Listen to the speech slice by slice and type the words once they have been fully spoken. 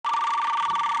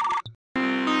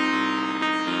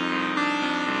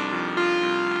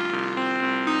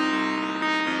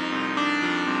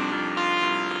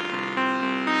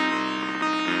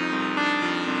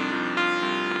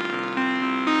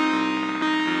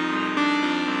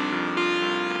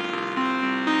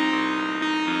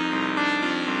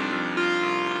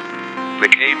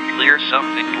became clear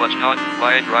something was not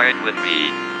quite right with me.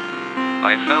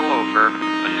 I fell over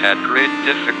and had great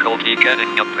difficulty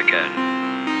getting up again.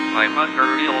 My mother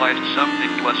realized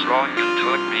something was wrong and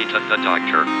took me to the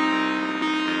doctor.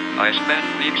 I spent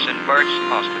weeks in Bart's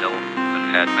hospital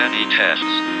and had many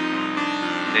tests.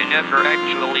 They never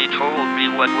actually told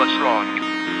me what was wrong,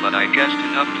 but I guessed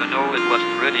enough to know it was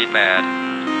pretty bad.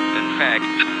 In fact,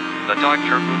 the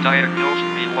doctor who diagnosed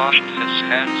me washed his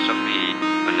hands of me,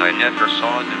 and I never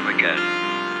saw him again.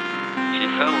 He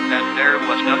felt that there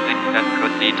was nothing that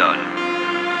could be done.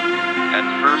 At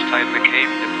first I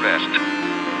became depressed.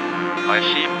 I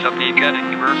seemed to be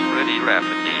getting worse pretty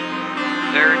rapidly.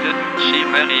 There didn't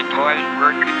seem any point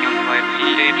working on my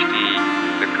PhD,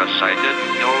 because I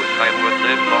didn't know if I would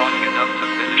live long enough to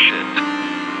finish it.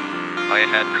 I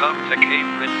had come to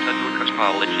Cambridge to do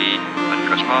cosmology, and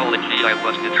cosmology I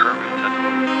was determined to do.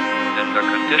 Then the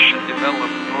condition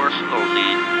developed more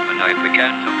slowly, and I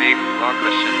began to make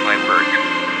progress in my work.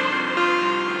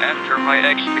 After my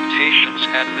expectations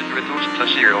had been reduced to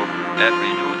zero,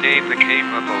 every new day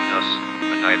became a bonus,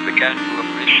 and I began to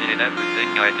appreciate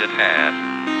everything I did have.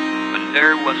 And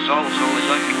there was also a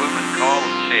young woman called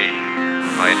Jane,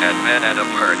 whom I had met at a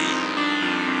party.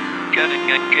 Getting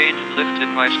engaged lifted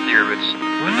my spirits,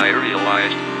 and I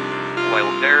realized,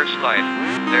 while there's life,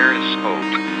 there is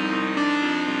hope.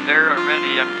 There are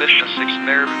many ambitious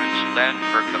experiments planned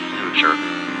for the future.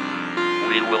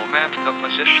 We will map the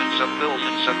positions of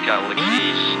billions of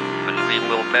galaxies, and we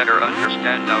will better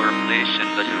understand our place in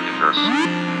the universe.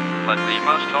 But we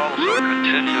must also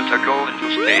continue to go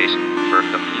into space for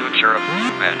the future of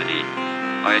humanity.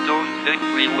 I don't think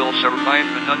we will survive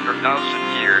another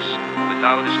 1,000 years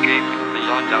without escaping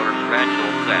beyond our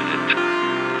fragile planet.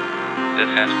 It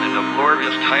has been a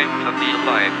glorious time to be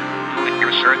alive, doing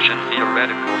research in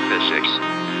theoretical physics.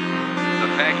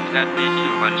 The fact that we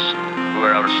humans, who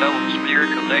are ourselves mere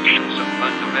collections of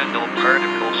fundamental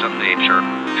particles of nature,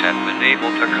 have been able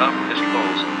to come this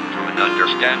close to an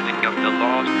understanding of the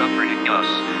laws governing us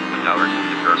and our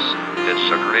universe, is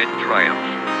a great triumph.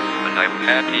 And I'm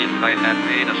happy if I have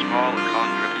made a small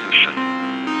contribution.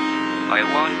 I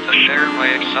want to share my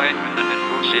excitement and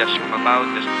enthusiasm about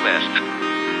this quest.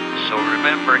 So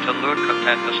remember to look up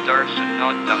at the stars and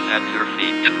not down at your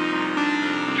feet.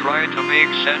 Try to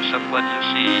make sense of what you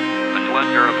see, and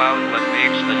wonder about what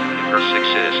makes the universe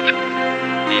exist.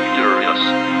 Be curious.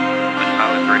 And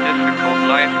however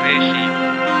difficult life may seem,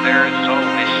 there is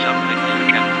always something you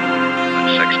can do and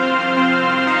succeed.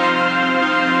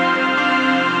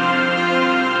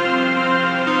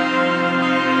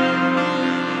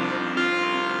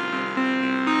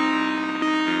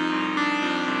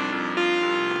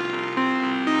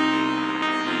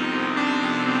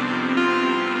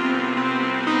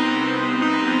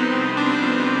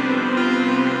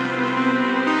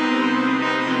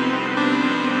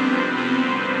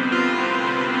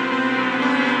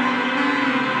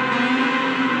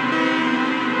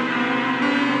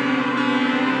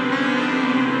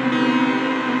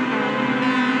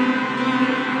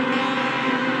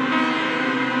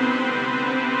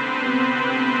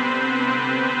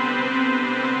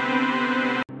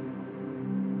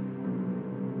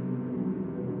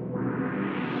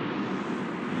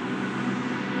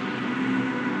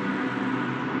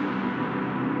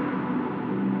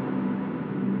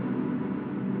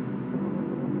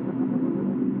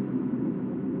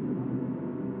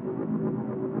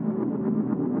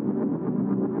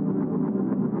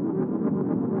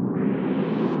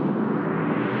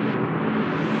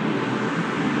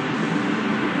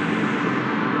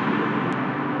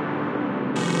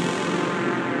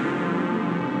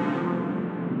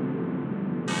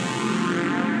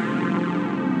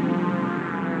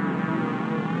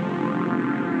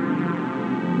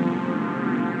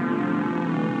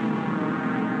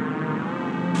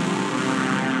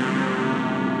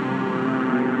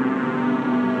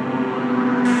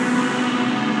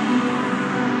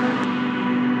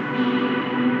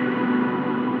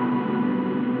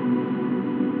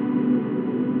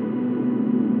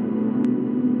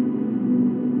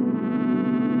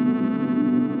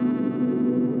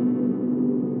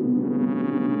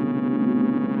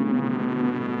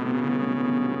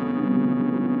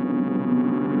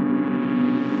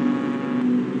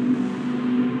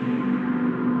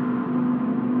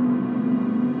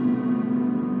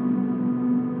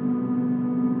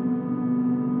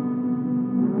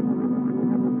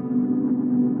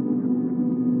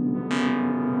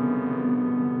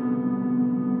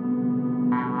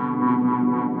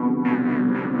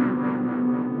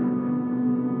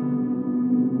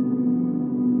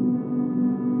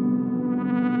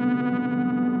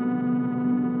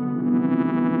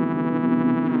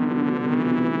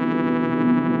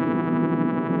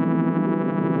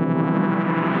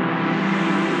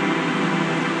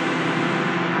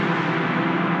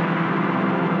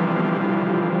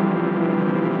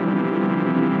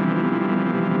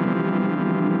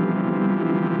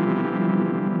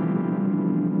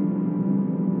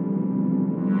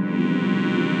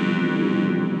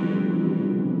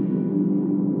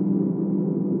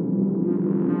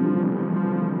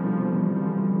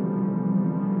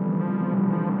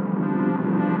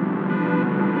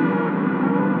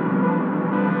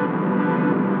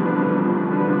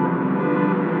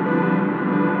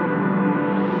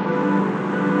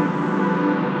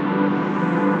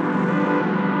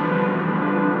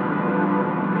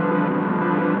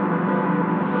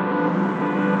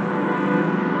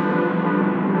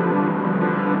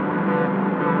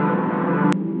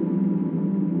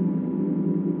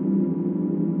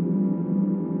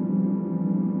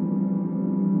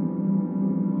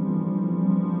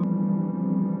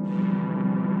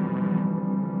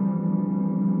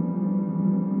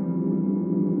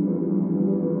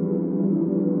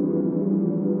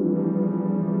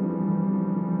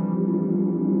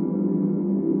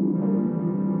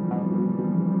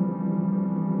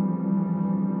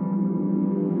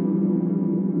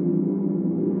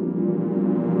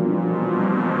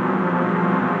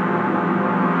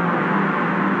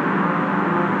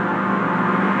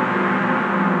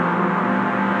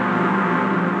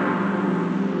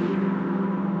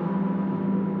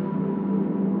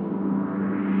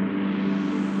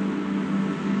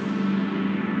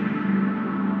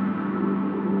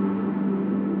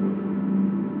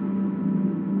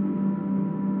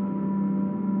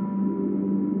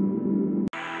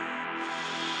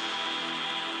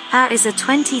 Her is a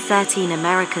 2013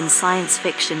 American science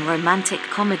fiction romantic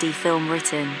comedy film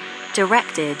written,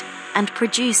 directed, and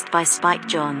produced by Spike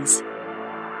Jonze.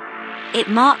 It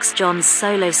marks Jonze's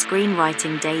solo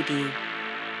screenwriting debut.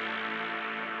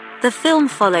 The film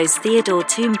follows Theodore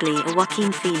Twombly, a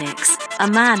Joaquin Phoenix,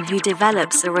 a man who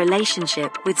develops a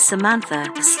relationship with Samantha,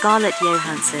 Scarlett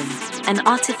Johansson, an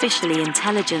artificially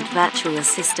intelligent virtual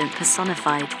assistant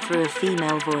personified through a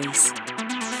female voice.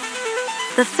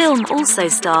 The film also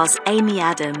stars Amy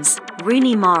Adams,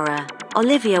 Rooney Mara,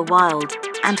 Olivia Wilde,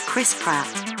 and Chris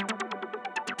Pratt.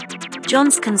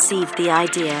 Jonze conceived the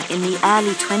idea in the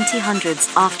early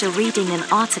 2000s after reading an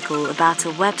article about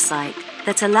a website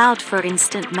that allowed for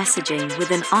instant messaging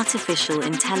with an artificial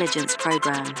intelligence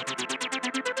program.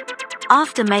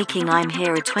 After making I'm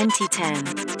Here in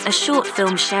 2010, a short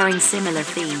film sharing similar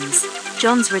themes,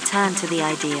 Jonze returned to the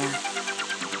idea.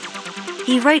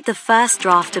 He wrote the first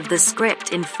draft of the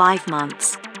script in 5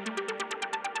 months.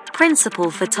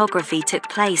 Principal photography took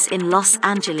place in Los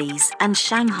Angeles and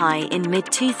Shanghai in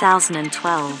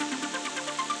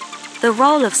mid-2012. The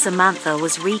role of Samantha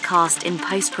was recast in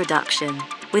post-production,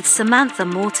 with Samantha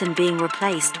Morton being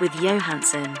replaced with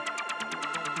Johansson.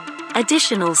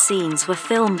 Additional scenes were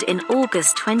filmed in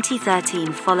August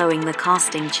 2013 following the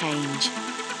casting change.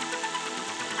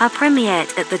 Her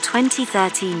premiered at the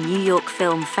 2013 New York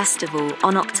Film Festival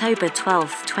on October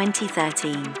 12,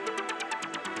 2013.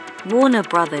 Warner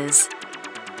Brothers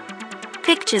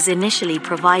Pictures initially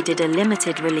provided a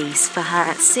limited release for her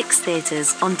at 6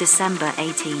 theaters on December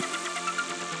 18.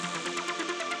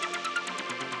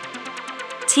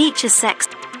 Teacher sex.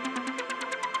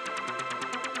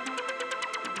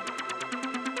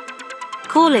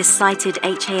 Corliss cited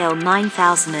HAL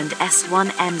 9000 and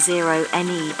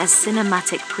S1M0NE as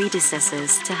cinematic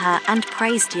predecessors to her and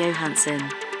praised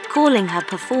Johansson, calling her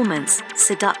performance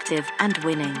seductive and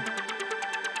winning.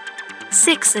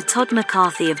 6. Todd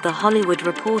McCarthy of The Hollywood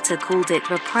Reporter called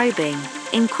it a probing,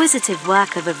 inquisitive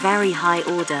work of a very high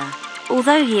order,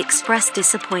 although he expressed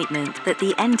disappointment that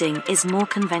the ending is more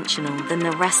conventional than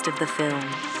the rest of the film.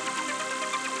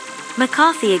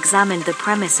 McCarthy examined the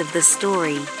premise of the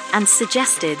story and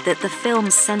suggested that the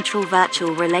film's central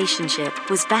virtual relationship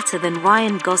was better than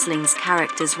Ryan Gosling's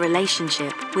character's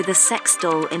relationship with a sex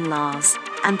doll in Lars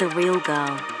and the real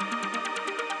girl.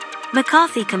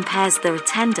 McCarthy compares the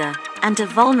tender and a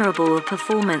vulnerable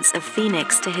performance of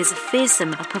Phoenix to his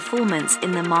fearsome performance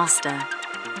in The Master.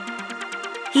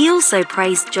 He also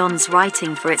praised Jonze's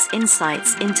writing for its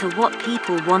insights into what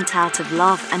people want out of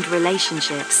love and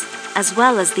relationships, as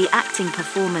well as the acting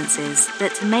performances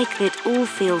that make it all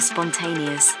feel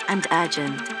spontaneous and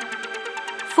urgent.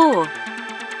 4.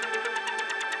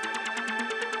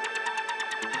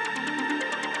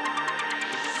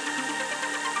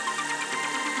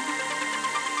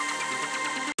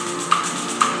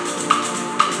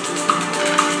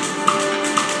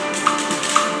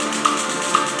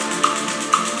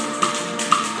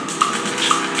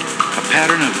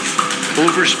 Pattern of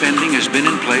overspending has been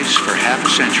in place for half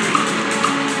a century.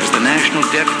 As the national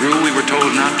debt grew, we were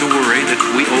told not to worry, that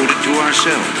we owed it to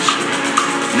ourselves.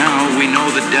 Now we know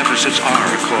that deficits are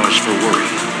a cause for worry.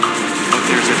 But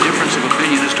there's a difference of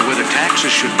opinion as to whether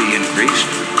taxes should be increased,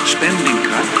 spending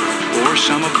cut, or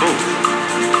some of both.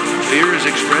 Fear is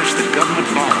expressed that government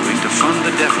borrowing to fund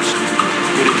the deficit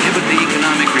would inhibit the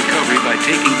economic recovery by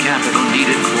taking capital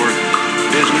needed for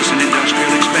business and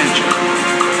industrial expansion.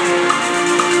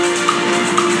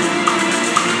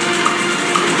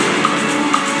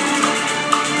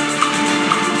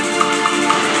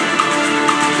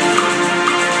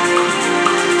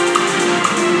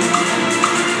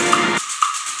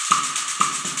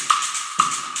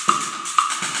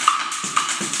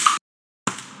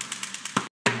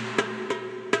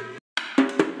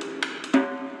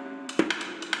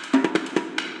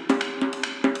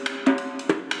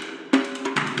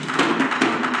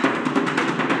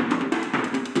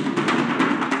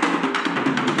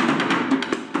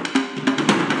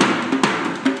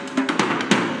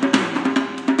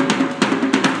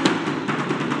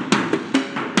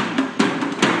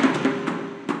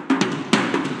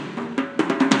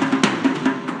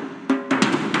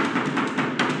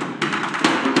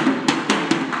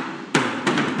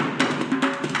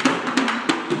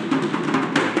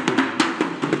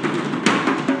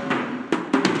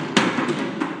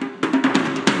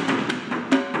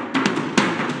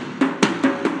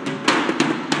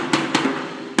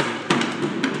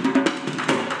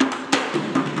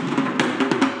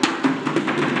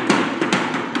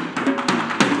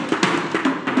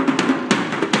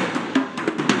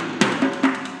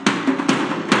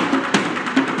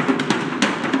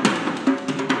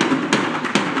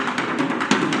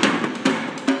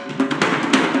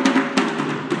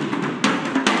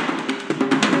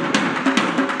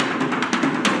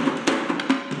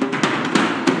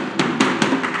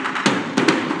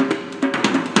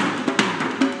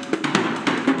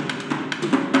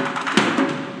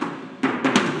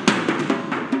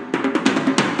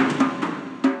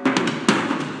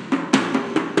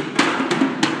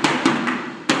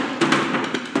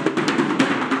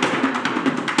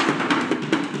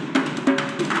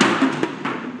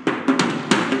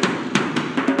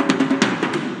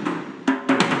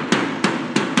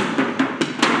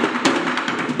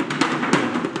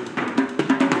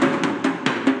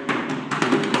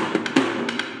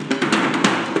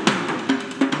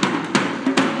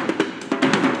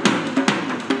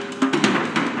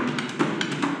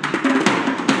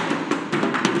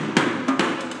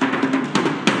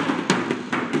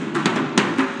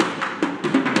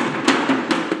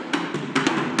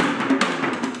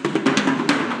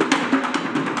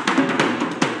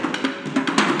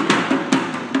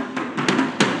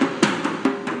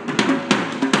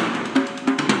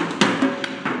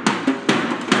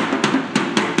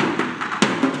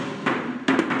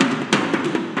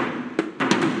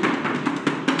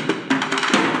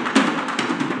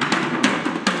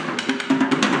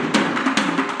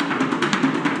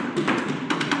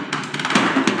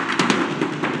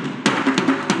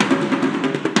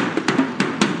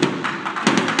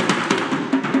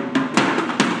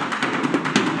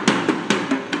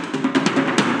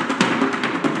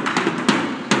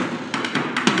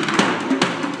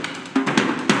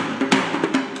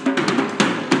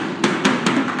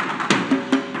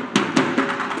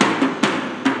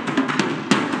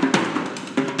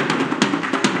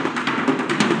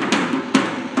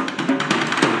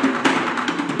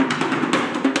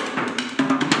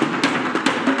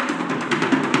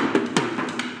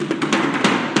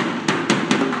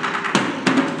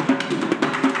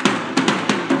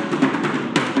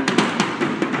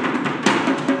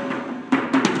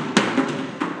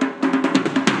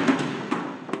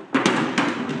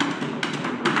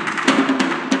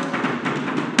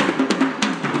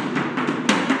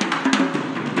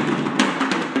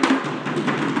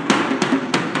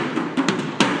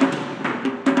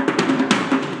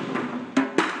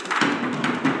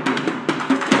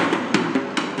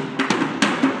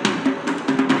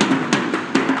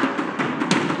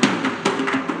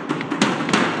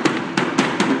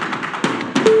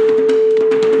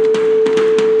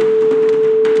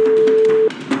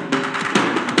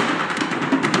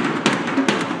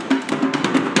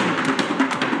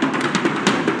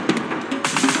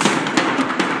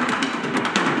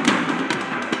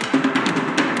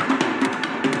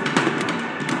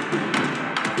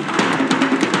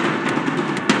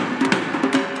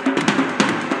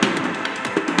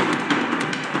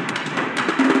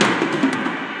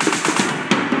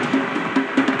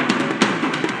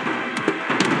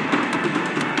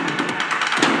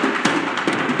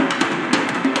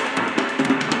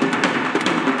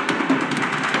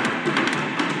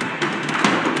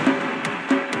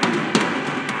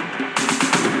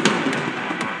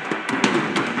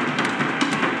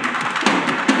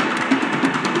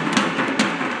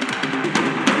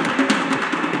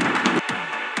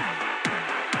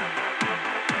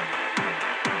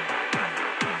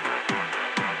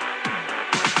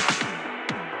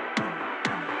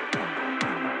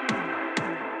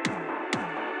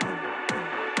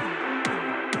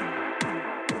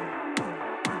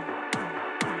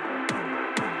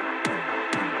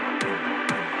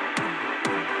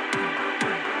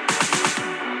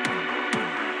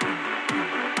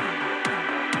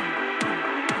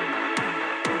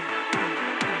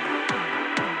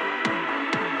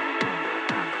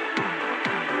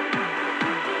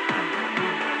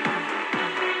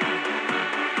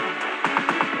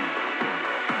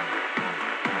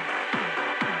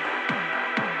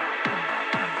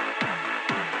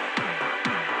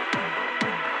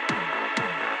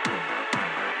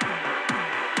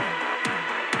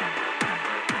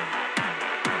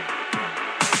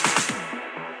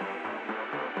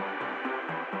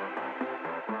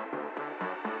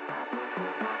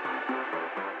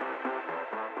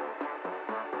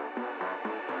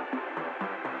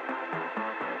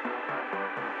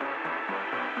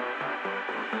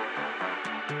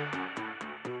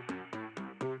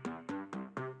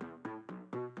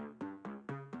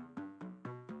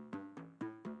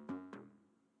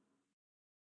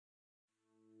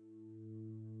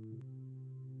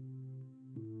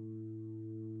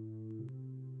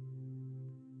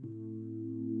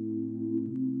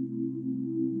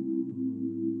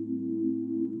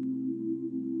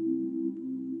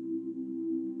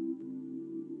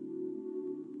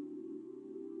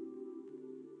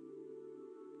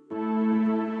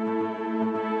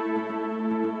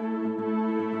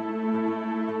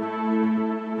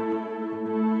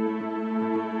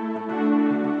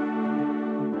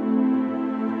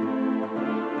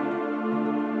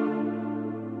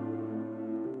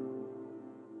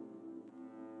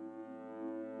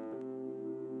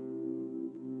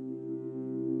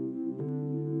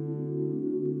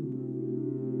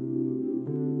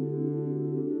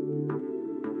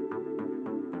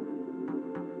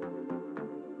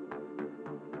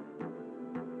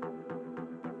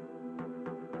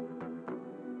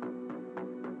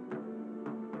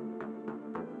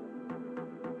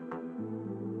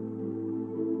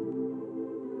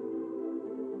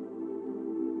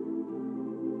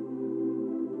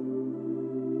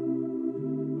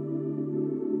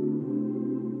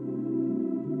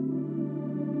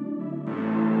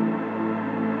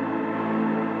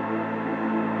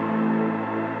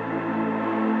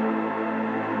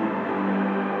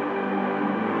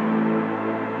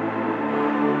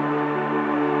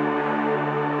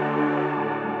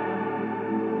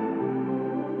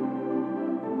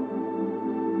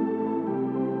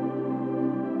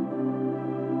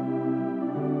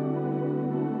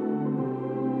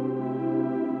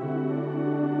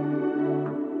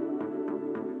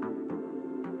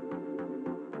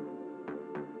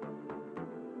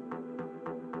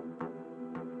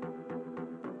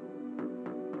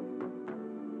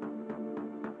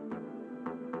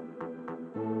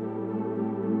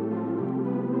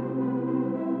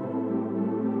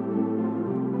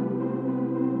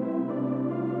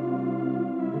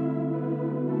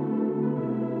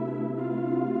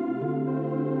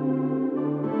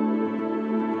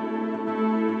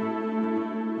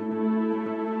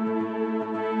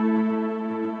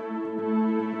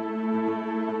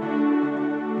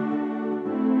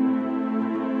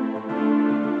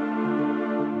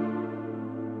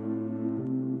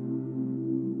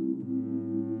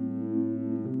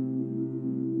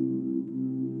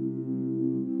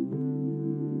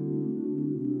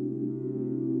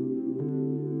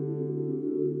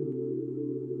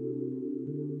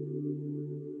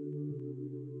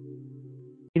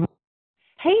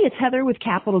 Hey, it's Heather with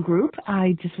Capital Group.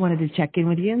 I just wanted to check in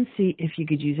with you and see if you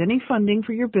could use any funding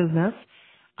for your business.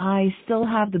 I still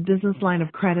have the business line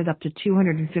of credit up to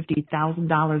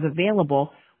 $250,000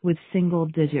 available with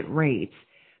single-digit rates.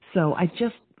 So I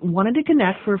just wanted to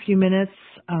connect for a few minutes,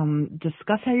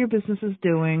 discuss how your business is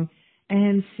doing,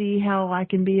 and see how I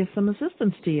can be of some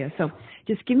assistance to you. So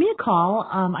just give me a call.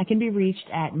 I can be reached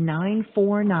at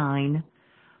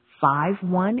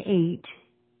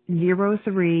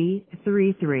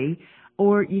 949-518-0333,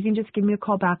 or you can just give me a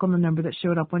call back on the number that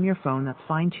showed up on your phone. That's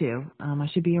fine too. I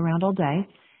should be around all day,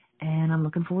 and I'm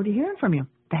looking forward to hearing from you.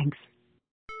 Thanks.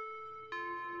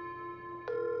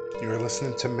 You're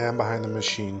listening to Man Behind the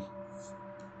Machine.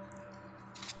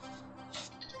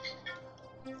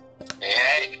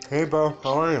 Hey. Hey, Bo.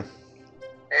 How are you?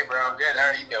 Hey, bro. I'm good. How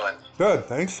are you doing? Good,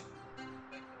 thanks.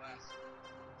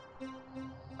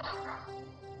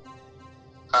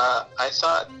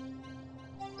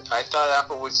 I thought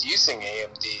Apple was using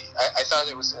AMD. I thought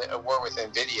it was a war with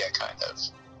NVIDIA, kind of.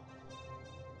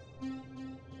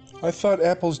 I thought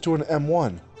Apple's doing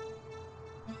M1.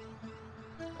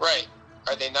 Right.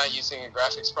 Are they not using a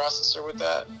graphics processor with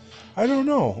that? I don't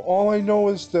know. All I know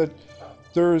is that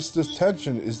there's this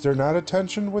tension. Is there not a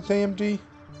tension with AMD?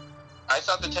 I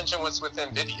thought the tension was with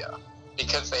NVIDIA,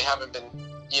 because they haven't been,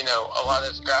 a lot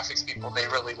of graphics people, they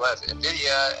really love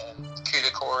NVIDIA and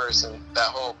CUDA cores and that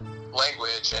whole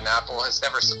language, and Apple has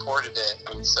never supported it.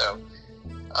 And so,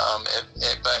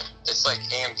 but it's like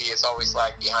AMD has always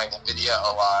lagged behind NVIDIA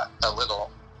a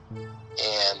little.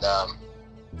 And,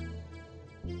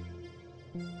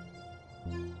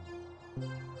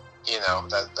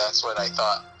 that's what I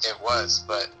thought it was.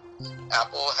 But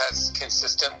Apple has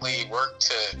consistently worked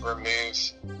to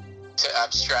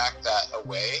abstract that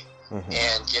away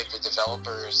and give the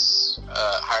developers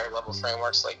higher level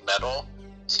frameworks like Metal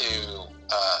to,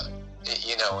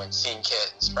 and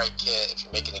SceneKit, SpriteKit if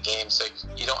you're making a game. So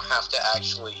you don't have to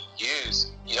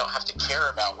you don't have to care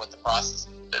about what the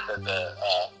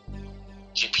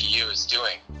GPU is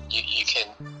doing. You can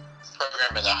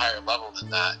program at a higher level than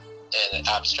that, and it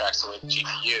abstracts away the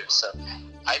GPU. So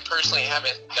I personally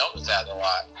haven't dealt with that a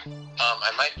lot.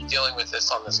 I might be dealing with this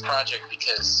on this project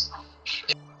because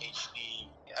HD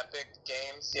Epic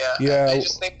Games. Yeah. I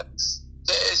just think it's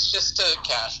just a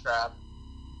cash grab.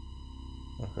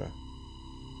 Okay.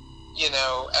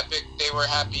 Epic, they were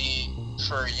happy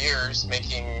for years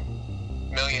making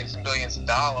millions and billions of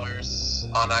dollars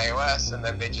on iOS, and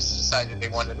then they just decided they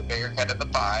wanted a bigger cut of the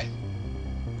pie.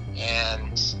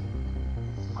 And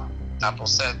Apple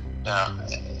said no.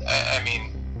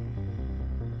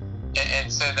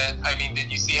 And so then, did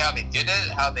you see how they did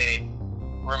it? How they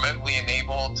remotely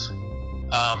enabled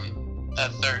a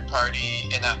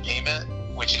third-party in-app payment,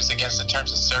 which is against the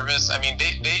terms of service?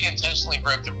 They intentionally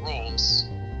broke the rules,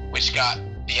 which got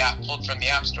the app pulled from the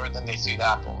App Store, then they sued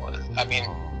Apple.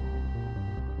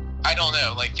 I don't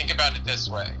know. Think about it this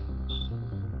way.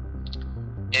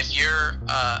 If you're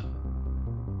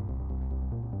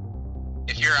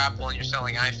Apple and you're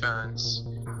selling iPhones,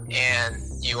 and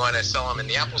you want to sell them in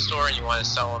the Apple Store, and you want to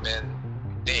sell them in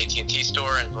the AT&T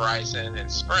Store and Verizon and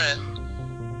Sprint,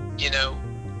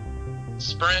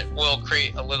 Sprint will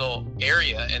create a little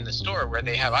area in the store where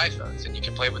they have iPhones, and you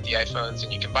can play with the iPhones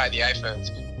and you can buy the iPhones,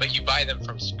 but you buy them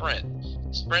from Sprint.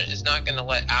 Sprint is not going to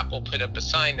let Apple put up a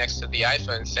sign next to the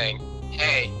iPhone saying,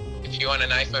 hey, if you want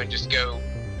an iPhone, just go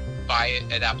buy it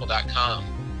at apple.com.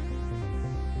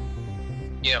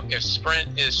 If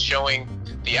Sprint is showing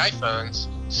the iPhones,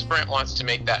 Sprint wants to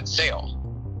make that sale.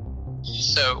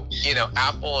 So,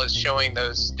 Apple is showing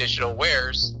those digital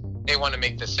wares, they want to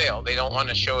make the sale. They don't want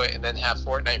to show it and then have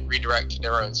Fortnite redirect to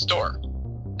their own store.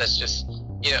 That's just,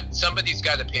 somebody's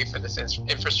got to pay for this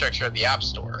infrastructure of the App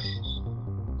Store.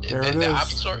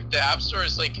 The App Store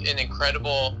is like an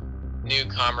incredible new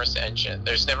commerce engine.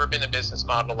 There's never been a business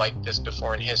model like this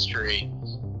before in history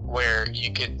where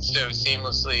you could so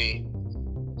seamlessly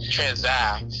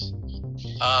transact.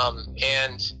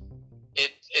 And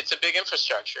it's a big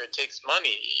infrastructure. It takes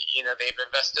money. They've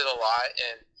invested a lot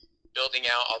in building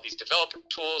out all these developer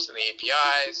tools and the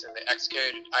APIs and the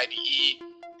Xcode IDE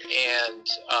and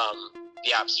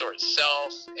the App Store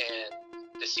itself and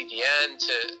the CDN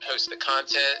to host the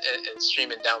content and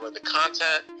stream and download the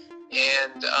content.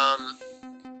 And,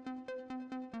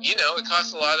 it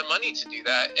costs a lot of money to do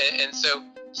that. And so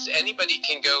anybody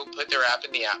can go put their app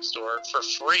in the App Store for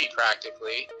free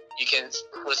practically. You can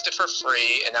list it for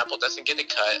free, and Apple doesn't get a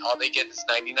cut. All they get is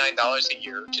 $99 a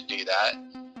year to do that.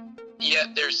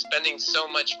 Yet they're spending so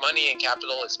much money in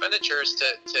capital expenditures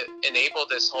to enable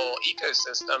this whole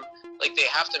ecosystem. They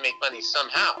have to make money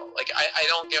somehow. I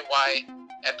don't get why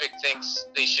Epic thinks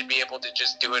they should be able to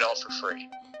just do it all for free.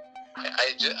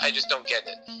 I just don't get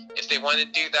it. If they want to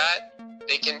do that,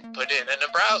 they can put it in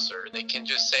a browser. They can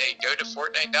just say, go to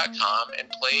Fortnite.com and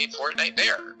play Fortnite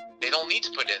there. They don't need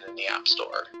to put it in the App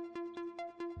Store.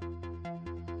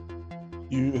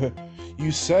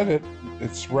 You said it.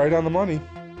 It's right on the money.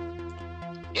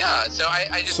 Yeah, so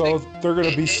I just so think they're going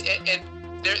to be... and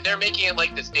they're making it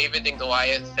like this David and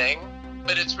Goliath thing,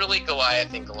 but it's really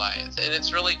Goliath and Goliath, and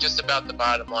it's really just about the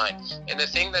bottom line. And the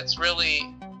thing that's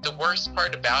really the worst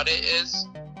part about it is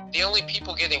the only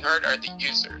people getting hurt are the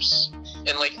users.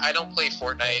 And like, I don't play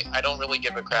Fortnite, I don't really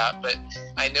give a crap, but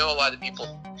I know a lot of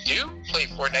people do play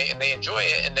Fortnite and they enjoy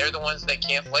it, and they're the ones that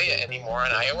can't play it anymore on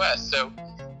iOS. So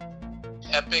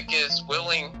Epic is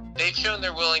willing, they've shown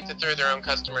they're willing to throw their own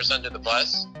customers under the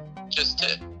bus just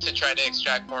to try to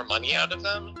extract more money out of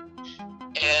them.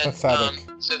 And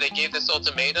so they gave this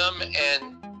ultimatum,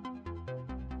 and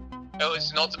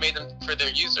it's an ultimatum for their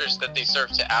users that they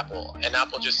serve to Apple. And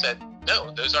Apple just said,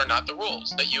 no, those are not the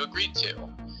rules that you agreed to.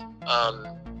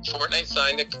 Fortnite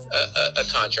signed a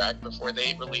contract before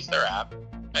they released their app,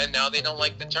 and now they don't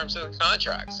like the terms of the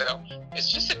contract. So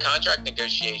it's just a contract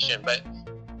negotiation, but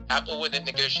Apple wouldn't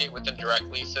negotiate with them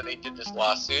directly, so they did this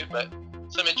lawsuit. But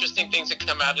some interesting things that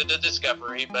come out of the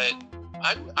discovery, but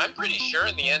I'm pretty sure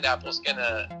in the end Apple's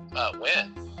gonna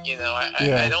win. You know,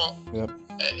 I don't. Yep.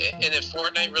 And if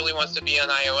Fortnite really wants to be on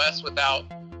iOS without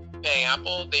paying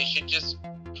Apple, they should just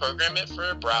program it for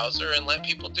a browser and let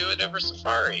people do it over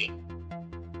Safari.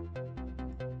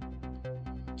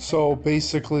 So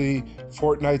basically,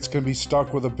 Fortnite's gonna be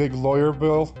stuck with a big lawyer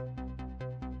bill.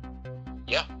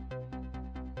 Yeah.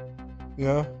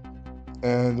 Yeah.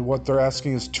 And what they're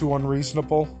asking is too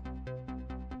unreasonable.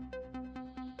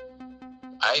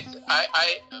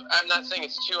 I'm not saying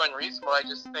it's too unreasonable. I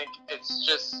just think it's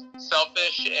just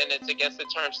selfish and it's against the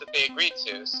terms that they agreed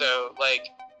to. So, like...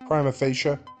 Prima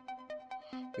facie?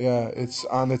 Yeah, it's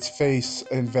on its face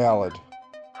invalid.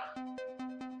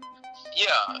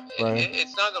 Yeah, right.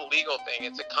 It's not a legal thing.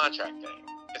 It's a contract thing.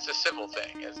 It's a civil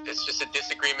thing. It's just a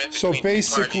disagreement between So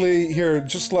basically, here,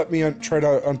 just let me try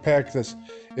to unpack this,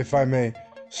 if I may.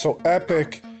 So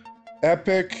Epic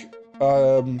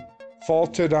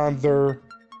faulted on their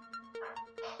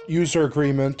user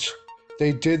agreement.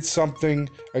 They did something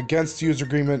against the user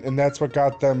agreement, and that's what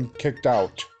got them kicked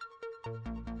out.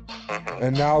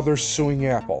 And now they're suing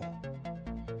Apple.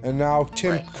 And now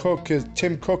Tim Cook is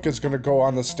going to go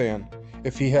on the stand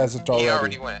if he hasn't already. He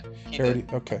already went. He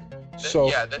did. Okay.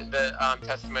 The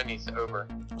testimony's over.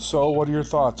 So what are your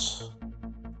thoughts?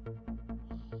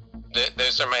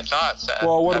 Those are my thoughts.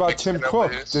 Well, what about Tim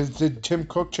Cook? Did Tim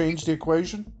Cook change the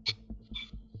equation?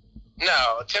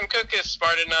 No, Tim Cook is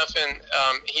smart enough and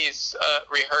he's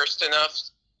rehearsed enough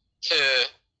to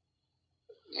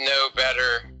know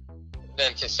better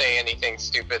than to say anything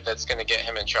stupid that's going to get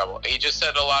him in trouble. He just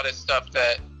said a lot of stuff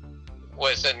that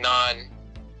was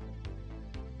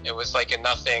it was like a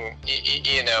nothing,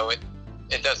 you know, it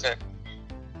doesn't,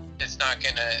 it's not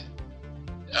going to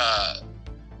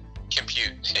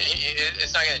compute.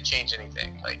 It's not going to change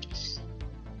anything. Like,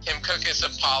 Tim Cook is a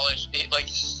polished,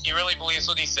 he really believes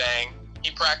what he's saying. He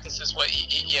practices what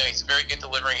he's very good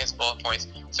delivering his bullet points.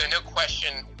 So no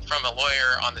question from a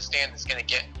lawyer on the stand is going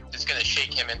to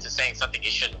shake him into saying something he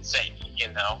shouldn't say, you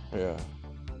know? Yeah.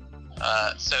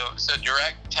 So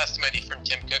direct testimony from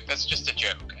Tim Cook, that's just a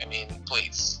joke. I mean,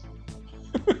 please.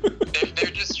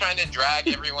 they're just trying to drag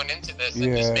everyone into this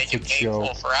and just make it painful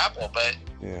joke for Apple, but...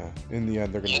 Yeah, in the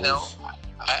end, they're going to lose.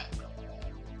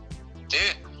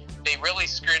 Dude, they really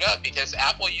screwed up because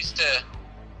Apple used to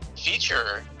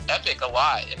feature Epic a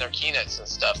lot in their keynotes and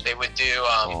stuff. They would do,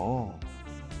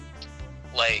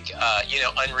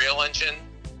 Unreal Engine.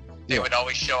 They would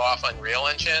always show off Unreal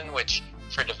Engine, which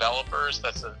for developers,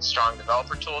 that's a strong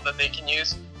developer tool that they can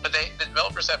use. But the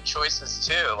developers have choices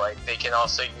too. Like, they can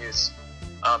also use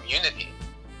Unity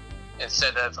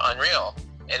instead of Unreal.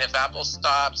 And if Apple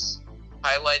stops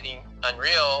highlighting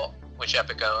Unreal, which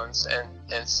Epic owns,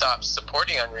 and stops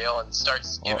supporting Unreal and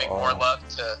starts giving more love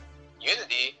to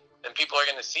Unity, then people are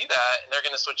going to see that and they're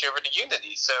going to switch over to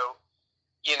Unity. So,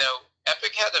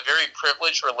 Epic had a very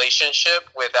privileged relationship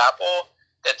with Apple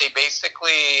that they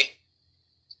basically,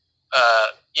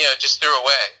 just threw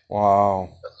away. Wow.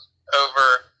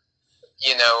 Over,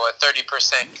 a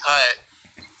 30% cut.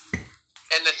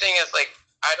 And the thing is,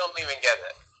 I don't even get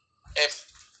it. If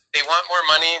they want more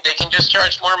money, they can just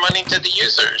charge more money to the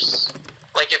users.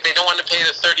 Like, if they don't want to pay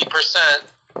the 30%,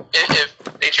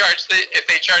 if they charge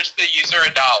the user $1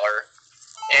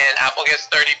 and Apple gets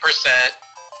 30%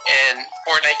 and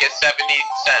Fortnite gets 70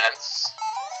 cents,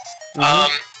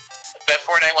 but but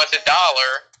Fortnite wants $1.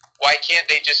 Why can't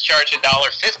they just charge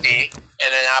 $1.50 and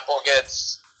then Apple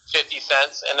gets 50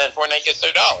 cents and then Fortnite gets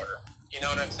their $1? You know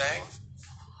what I'm saying?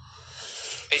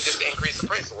 They just increase the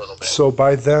price a little bit. So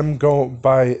by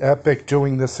Epic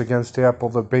doing this against Apple,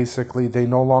 they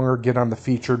no longer get on the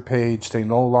featured page. They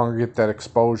no longer get that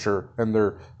exposure, and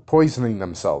they're poisoning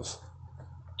themselves.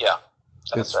 Yeah,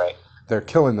 that's right. They're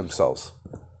killing themselves.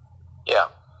 Yeah.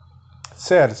 It's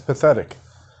sad. It's pathetic.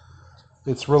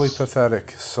 It's really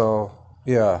pathetic. So,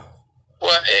 yeah.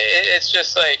 Well, it's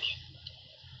just like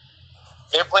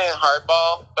they're playing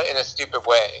hardball, but in a stupid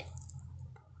way.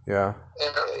 Yeah.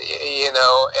 You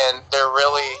know, and they're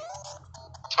really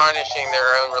tarnishing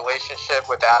their own relationship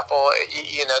with Apple.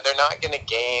 You know, they're not going to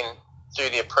gain through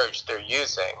the approach they're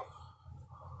using.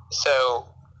 So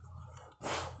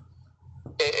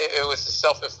it was a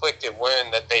self-inflicted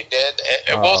wound that they did.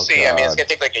 And we'll see. God. I mean, it's going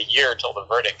to take like a year until the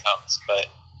verdict comes, but...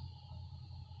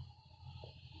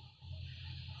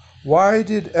 Why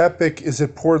did Epic... Is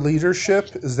it poor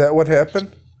leadership? Is that what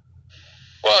happened?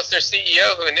 Well, it's their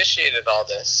CEO who initiated all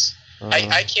this.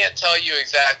 I can't tell you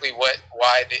exactly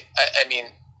why they... I mean...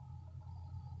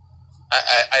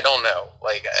 I don't know.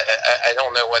 Like, I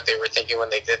don't know what they were thinking when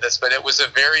they did this, but it was a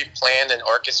very planned and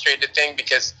orchestrated thing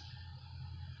because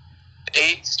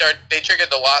they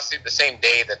triggered the lawsuit the same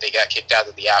day that they got kicked out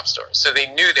of the App Store. So they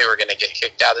knew they were going to get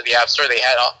kicked out of the App Store. They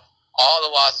had all the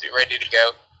lawsuit ready to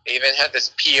go. They even had this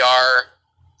PR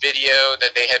video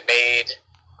that they had made.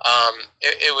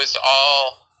 It was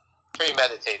all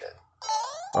premeditated.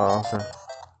 Oh, okay.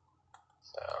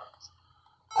 So.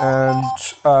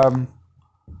 And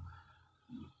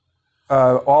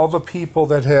all the people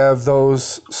that have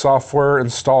those software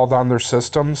installed on their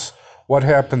systems, what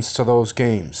happens to those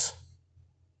games?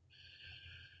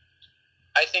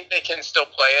 I think they can still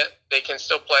play it.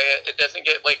 It doesn't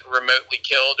get like remotely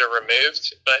killed or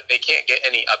removed, but they can't get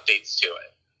any updates to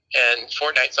it. And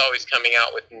Fortnite's always coming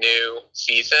out with new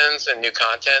seasons and new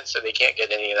content, so they can't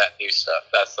get any of that new stuff.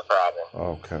 That's the problem.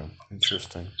 Okay,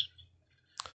 interesting.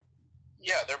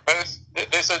 Yeah,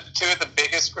 those are two of the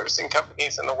biggest grossing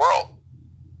companies in the world.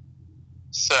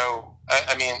 So,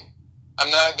 I mean,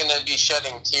 I'm not going to be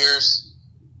shedding tears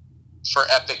for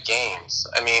Epic Games.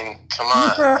 I mean, come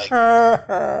on. Like,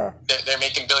 they're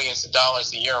making billions of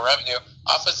dollars a year in revenue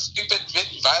off a stupid,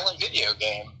 violent video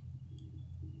game.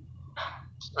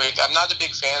 Like, I'm not a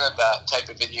big fan of that type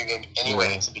of video game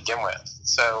anyway to begin with.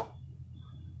 So,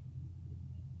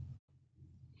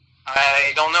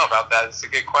 I don't know about that. It's a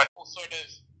good question. Sort of,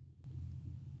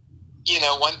 you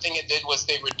know, one thing it did was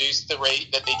they reduced the rate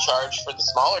that they charge for the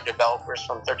smaller developers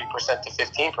from 30% to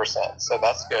 15%. So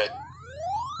that's good.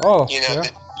 Oh, you know, yeah.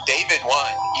 David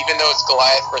won. Even though it's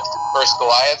Goliath versus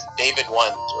Goliath, David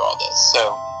won through all this.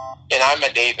 So, and I'm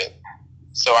a David.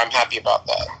 So I'm happy about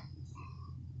that.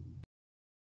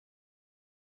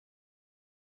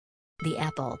 The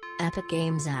Apple Epic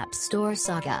Games App Store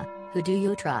saga. Who do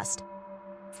you trust?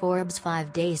 Forbes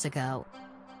 5 days ago.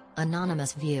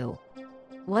 Anonymous view.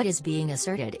 What is being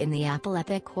asserted in the Apple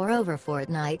Epic War over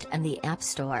Fortnite and the App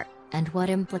Store, and what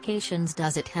implications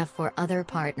does it have for other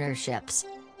partnerships?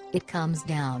 It comes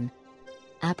down.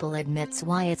 Apple admits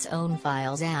why its own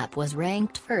Files app was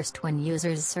ranked first when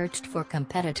users searched for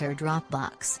competitor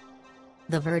Dropbox.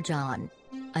 The Verge on.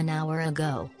 An hour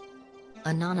ago.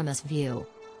 Anonymous view.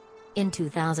 In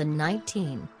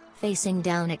 2019, facing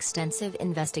down extensive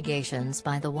investigations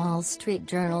by the Wall Street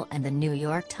Journal and the New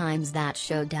York Times that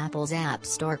showed Apple's App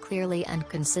Store clearly and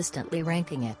consistently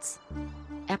ranking its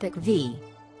Epic v.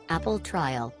 Apple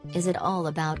trial. Is it all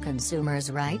about consumers'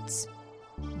 rights?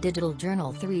 Digital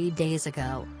Journal 3 days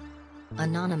ago.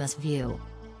 Anonymous view.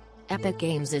 Epic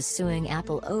Games is suing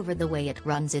Apple over the way it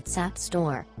runs its App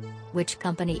Store. Which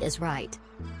company is right?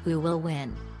 Who will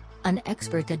win? An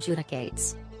expert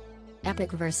adjudicates.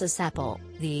 Epic versus Apple,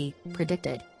 the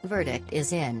predicted verdict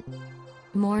is in.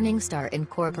 Morningstar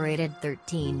Incorporated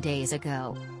 13 days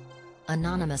ago.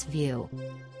 Anonymous view.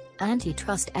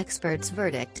 Antitrust experts'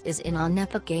 verdict is in on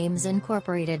Epic Games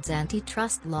Incorporated's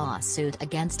antitrust lawsuit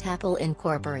against Apple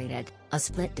Incorporated, a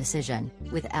split decision,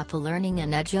 with Apple earning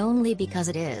an edge only because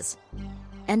it is.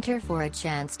 Enter for a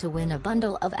chance to win a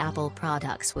bundle of Apple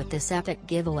products with this epic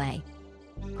giveaway.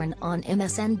 Print on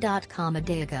MSN.com a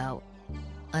day ago.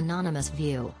 Anonymous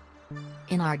view.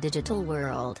 In our digital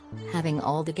world, having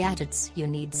all the gadgets you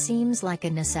need seems like a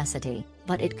necessity,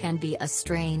 but it can be a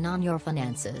strain on your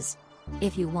finances.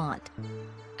 If you want.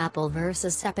 Apple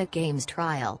vs Epic Games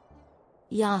trial.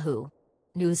 Yahoo!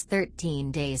 News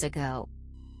 13 days ago.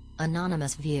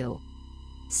 Anonymous view.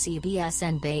 CBS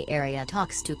and Bay Area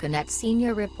talks to connect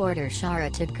senior reporter Shara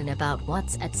Tibkin about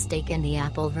what's at stake in the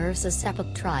Apple vs.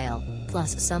 Epic trial,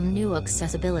 plus some new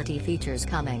accessibility features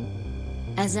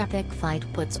coming. As Epic fight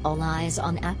puts all eyes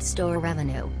on App Store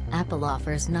revenue, Apple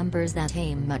offers numbers that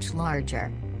aim much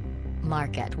larger.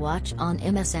 Market Watch on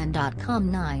MSN.com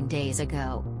 9 days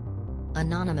ago.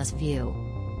 Anonymous view.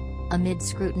 Amid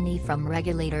scrutiny from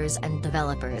regulators and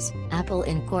developers, Apple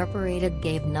Incorporated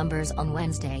gave numbers on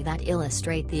Wednesday that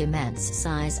illustrate the immense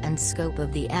size and scope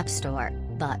of the App Store,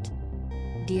 but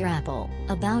Dear Apple,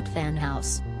 about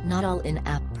FanHouse, not all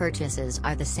in-app purchases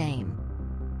are the same.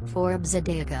 Forbes a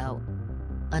day ago.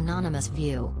 Anonymous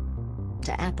view.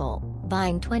 To Apple,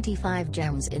 buying 25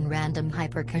 gems in random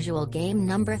hyper-casual game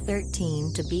number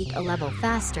 13 to beat a level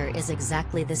faster is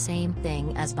exactly the same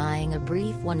thing as buying a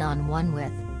brief one-on-one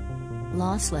with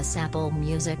lossless Apple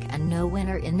Music and no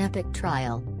winner in Epic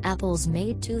trial, Apple's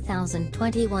May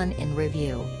 2021 in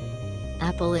review.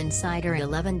 Apple Insider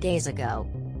 11 days ago.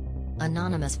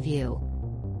 Anonymous view.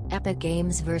 Epic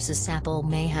Games vs Apple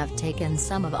may have taken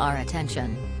some of our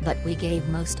attention, but we gave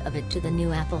most of it to the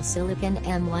new Apple Silicon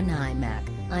M1 iMac,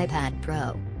 iPad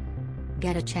Pro.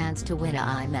 Get a chance to win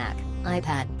an iMac,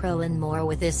 iPad Pro and more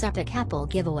with this Epic Apple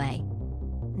giveaway.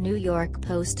 New York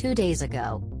Post 2 days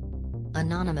ago.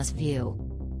 Anonymous view.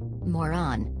 More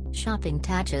on, Shopping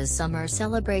Tatch's summer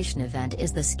celebration event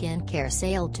is the skincare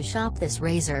sale to shop. This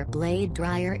razor blade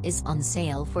dryer is on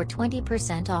sale for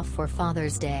 20% off for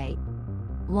Father's Day.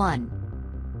 1.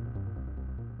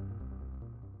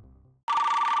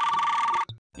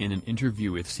 In an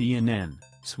interview with CNN,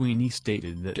 Sweeney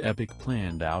stated that Epic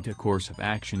planned out a course of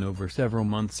action over several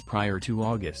months prior to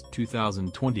August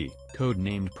 2020,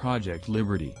 codenamed Project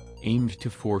Liberty, aimed to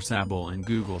force Apple and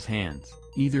Google's hands,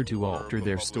 either to alter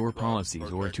their store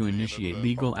policies or to initiate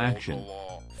legal action.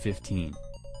 15.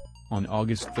 On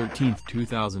August 13,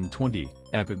 2020,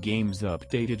 Epic Games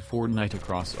updated Fortnite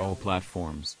across all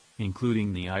platforms,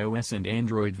 including the iOS and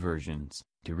Android versions,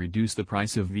 to reduce the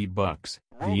price of V-Bucks,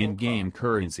 the in-game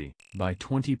currency, by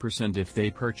 20% if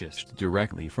they purchased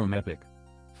directly from Epic.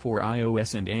 For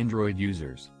iOS and Android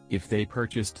users, if they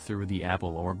purchased through the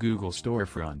Apple or Google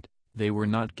storefront, they were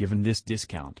not given this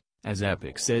discount, as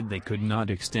Epic said they could not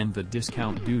extend the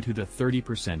discount due to the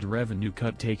 30% revenue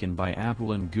cut taken by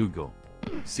Apple and Google.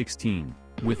 16.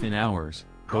 Within hours,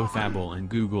 both Apple and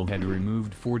Google had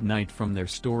removed Fortnite from their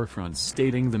storefronts,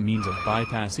 stating the means of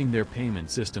bypassing their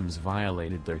payment systems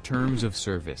violated their terms of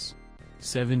service.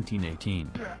 17-18.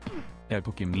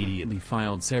 Epic immediately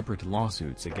filed separate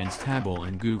lawsuits against Apple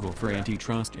and Google for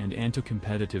antitrust and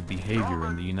anti-competitive behavior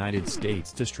in the United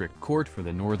States District Court for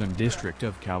the Northern District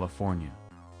of California.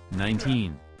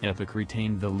 19. Epic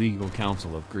retained the legal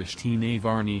counsel of Christine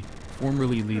Varney,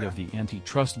 formerly lead of the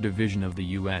Antitrust Division of the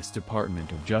U.S.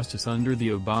 Department of Justice under the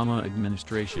Obama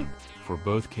administration, for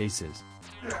both cases.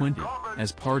 20.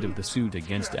 As part of the suit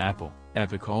against Apple,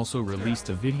 Epic also released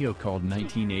a video called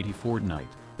 1980 Fortnite,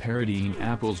 parodying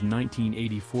Apple's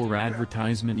 1984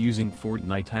 advertisement using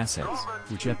Fortnite assets,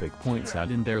 which Epic points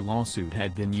out in their lawsuit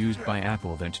had been used by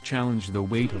Apple that challenged the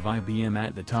weight of IBM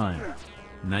at the time.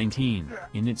 19.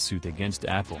 In its suit against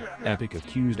Apple, Epic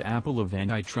accused Apple of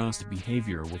antitrust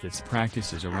behavior with its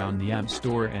practices around the App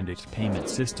Store and its payment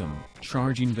system,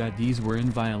 charging that these were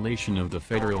in violation of the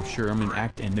Federal Sherman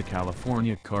Act and the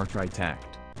California Cartwright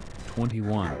Act.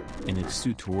 21. In its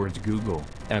suit towards Google,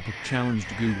 Epic challenged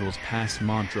Google's past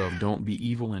mantra of "Don't be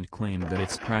evil" and claimed that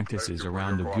its practices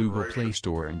around the Google Play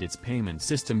Store and its payment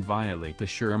system violate the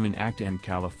Sherman Act and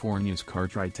California's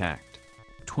Cartwright Act.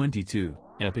 22.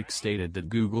 Epic stated that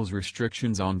Google's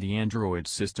restrictions on the Android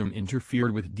system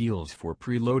interfered with deals for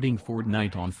preloading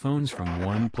Fortnite on phones from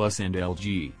OnePlus and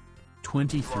LG.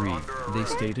 23. They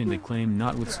state in the claim,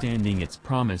 notwithstanding its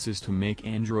promises to make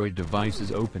Android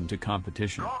devices open to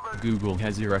competition, Google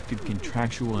has erected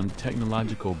contractual and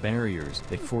technological barriers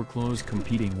that foreclose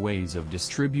competing ways of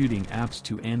distributing apps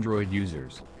to Android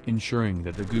users, ensuring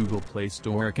that the Google Play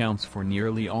Store accounts for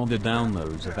nearly all the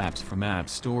downloads of apps from app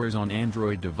stores on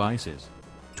Android devices.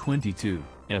 22.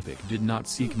 Epic did not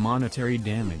seek monetary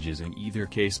damages in either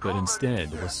case but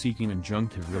instead was seeking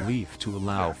injunctive relief to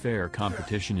allow fair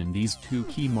competition in these two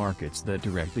key markets that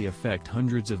directly affect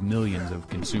hundreds of millions of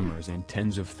consumers and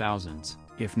tens of thousands,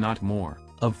 if not more,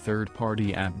 of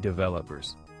third-party app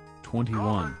developers.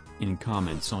 21. In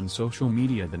comments on social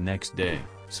media the next day,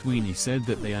 Sweeney said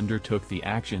that they undertook the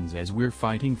actions as we're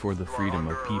fighting for the freedom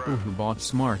of people who bought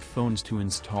smartphones to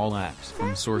install apps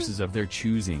from sources of their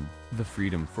choosing, the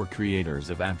freedom for creators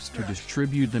of apps to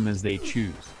distribute them as they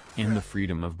choose, and the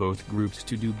freedom of both groups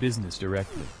to do business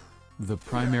directly. The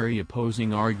primary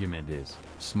opposing argument is,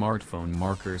 smartphone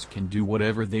marketers can do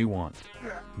whatever they want.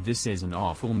 This is an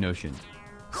awful notion.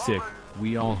 Sick,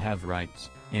 we all have rights,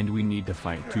 and we need to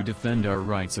fight to defend our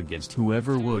rights against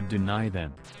whoever would deny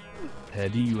them.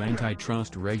 PDU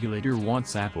antitrust regulator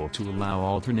wants Apple to allow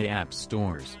alternate app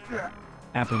stores.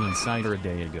 Apple Insider a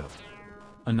day ago.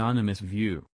 Anonymous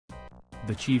view.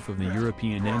 The chief of the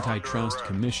European Antitrust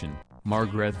Commission,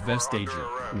 Margrethe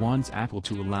Vestager, wants Apple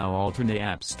to allow alternate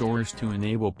app stores to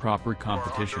enable proper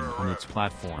competition on its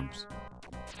platforms.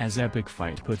 As Epic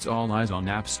Fight puts all eyes on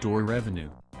App Store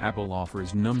revenue, Apple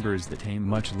offers numbers that aim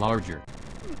much larger.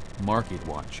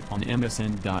 MarketWatch on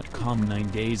MSN.com 9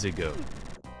 days ago.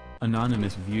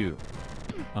 Anonymous view.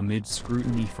 Amid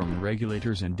scrutiny from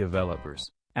regulators and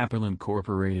developers, Apple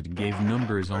Incorporated gave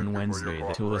numbers on Wednesday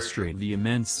that illustrate the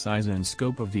immense size and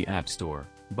scope of the App Store,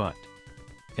 but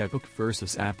Epic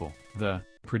versus Apple, the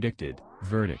predicted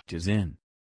verdict is in.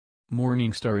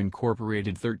 Morningstar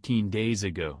Incorporated 13 days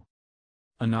ago.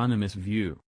 Anonymous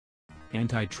view.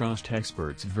 Antitrust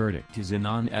experts' verdict is in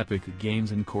on Epic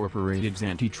Games Incorporated's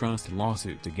antitrust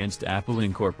lawsuit against Apple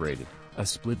Incorporated, a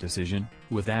split decision,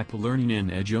 with Apple earning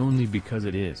an edge only because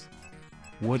it is.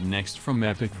 What next from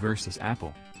Epic versus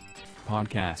Apple?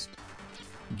 Podcast.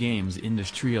 Games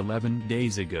industry 11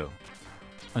 days ago.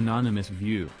 Anonymous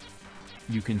view.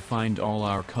 You can find all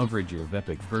our coverage of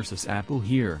Epic versus Apple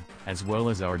here, as well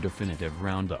as our definitive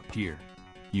roundup here.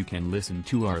 You can listen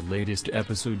to our latest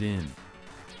episode in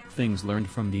Things Learned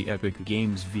from the Epic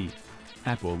Games v.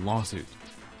 Apple lawsuit.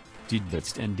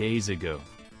 Tidbits 10 days ago.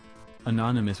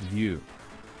 Anonymous view.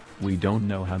 We don't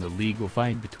know how the legal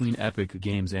fight between Epic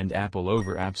Games and Apple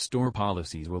over App Store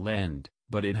policies will end,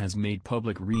 but it has made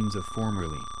public reams of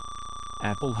formerly.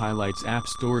 Apple highlights App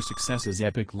Store success as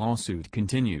Epic lawsuit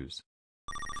continues.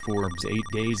 Forbes 8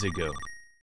 days ago.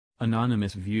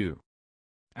 Anonymous view.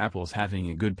 Apple's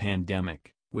having a good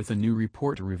pandemic, with a new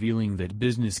report revealing that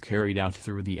business carried out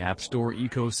through the App Store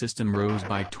ecosystem rose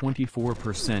by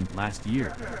 24% last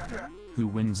year. Who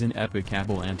wins in Epic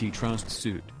Apple antitrust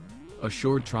suit? A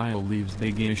short trial leaves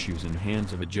big issues in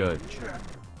hands of a judge.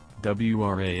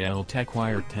 WRAL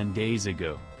TechWire 10 days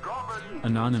ago.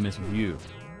 Anonymous view.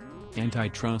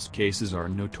 Antitrust cases are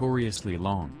notoriously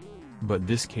long. But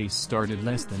this case started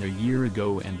less than a year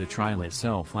ago and the trial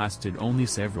itself lasted only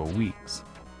several weeks.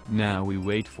 Now we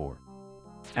wait for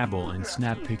Apple and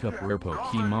Snap pick up where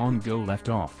Pokemon Go left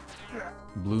off.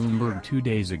 Bloomberg 2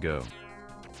 days ago.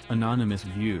 Anonymous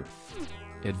view.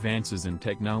 Advances in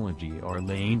technology are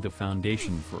laying the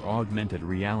foundation for augmented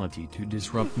reality to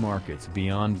disrupt markets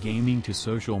beyond gaming to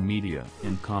social media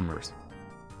and commerce.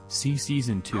 See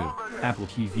Season 2, Apple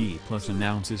TV Plus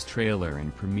announces trailer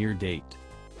and premiere date.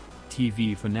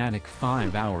 TV Fanatic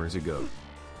 5 hours ago.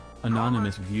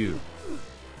 Anonymous view.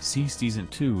 See Season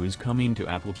 2 is coming to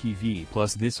Apple TV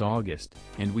Plus this August,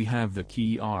 and we have the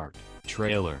key art,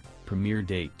 trailer, premiere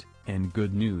date, and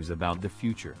good news about the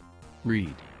future.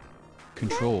 Read.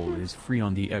 Control is free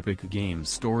on the Epic Games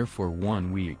Store for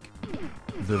 1 week.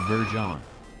 The Verge on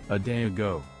a day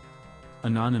ago.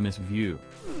 Anonymous view.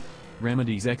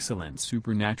 Remedy's excellent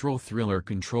supernatural thriller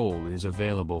Control is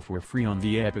available for free on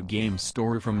the Epic Games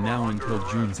Store from now until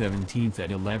June 17 at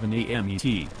 11 a.m.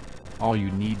 ET. All you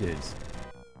need is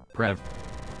Prev.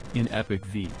 In Epic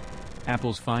v.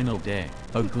 Apple's final day,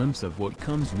 a glimpse of what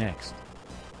comes next.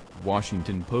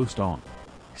 Washington Post on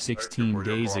 16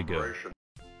 days ago.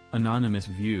 Anonymous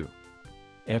view.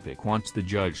 Epic wants the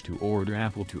judge to order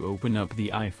Apple to open up the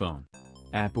iPhone.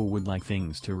 Apple would like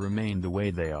things to remain the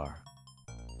way they are.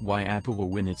 Why Apple will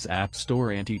win its App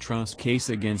Store antitrust case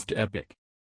against Epic.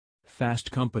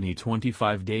 Fast Company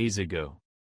 25 days ago.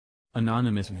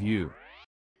 Anonymous view.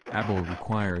 Apple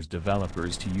requires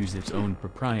developers to use its own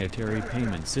proprietary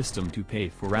payment system to pay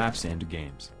for apps and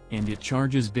games, and it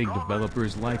charges big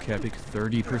developers like Epic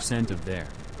 30% of their.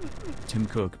 Tim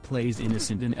Cook plays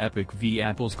innocent in Epic v.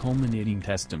 Apple's culminating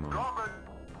testimony.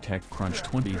 TechCrunch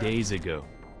 20 days ago.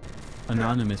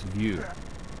 Anonymous view.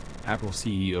 Apple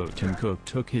CEO Tim Cook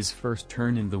took his first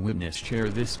turn in the witness chair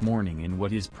this morning in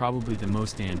what is probably the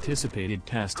most anticipated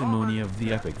testimony of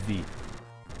the Epic v.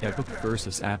 Epic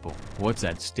versus Apple. What's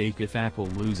at stake if Apple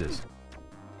loses?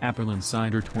 Apple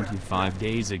Insider 25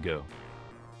 days ago.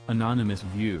 Anonymous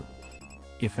view.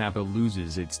 If Apple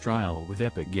loses its trial with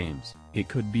Epic Games, it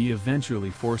could be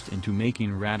eventually forced into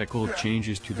making radical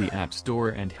changes to the App Store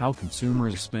and how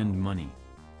consumers spend money.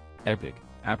 Epic,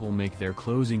 Apple make their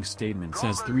closing statements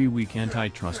as 3-week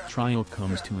antitrust trial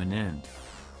comes to an end.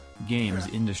 Games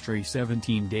industry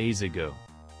 17 days ago.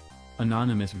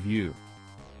 Anonymous view.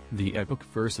 The Epic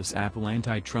vs. Apple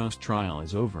antitrust trial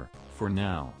is over, for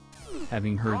now.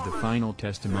 Having heard the final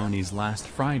testimonies last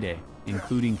Friday,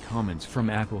 including comments from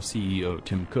Apple CEO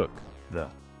Tim Cook,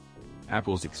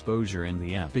 Apple's exposure in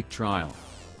the Epic trial.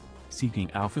 Seeking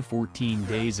alpha 14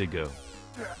 days ago.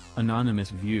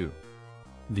 Anonymous view.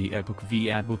 The Epic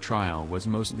v Apple trial was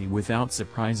mostly without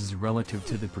surprises relative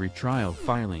to the pre-trial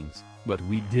filings, but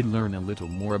we did learn a little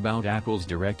more about Apple's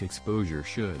direct exposure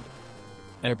should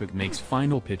Epic makes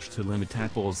final pitch to limit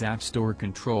Apple's App Store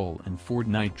control and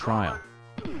Fortnite trial.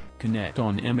 Connect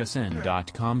on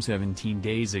MSN.com 17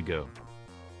 days ago.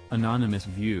 Anonymous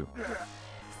view.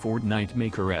 Fortnite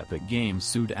maker Epic Games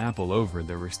sued Apple over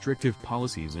the restrictive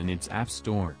policies in its App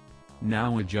Store.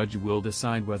 Now a judge will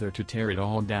decide whether to tear it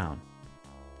all down.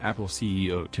 Apple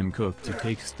CEO Tim Cook to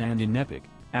take stand in Epic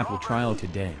Apple trial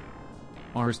today.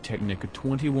 Ars Technica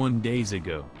 21 days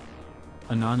ago.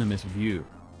 Anonymous view.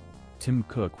 Tim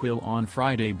Cook will on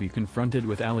Friday be confronted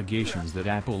with allegations that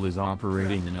Apple is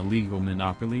operating an illegal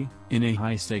monopoly, in a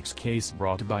high-stakes case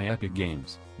brought by Epic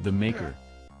Games, the maker.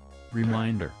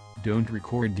 Reminder, don't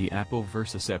record the Apple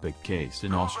vs Epic case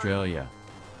in Australia.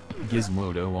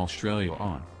 Gizmodo Australia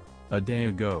on a day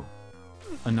ago.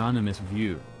 Anonymous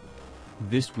view.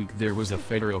 This week there was a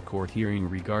federal court hearing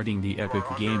regarding the Epic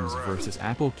Games vs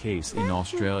Apple case in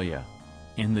Australia.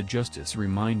 And the justice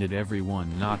reminded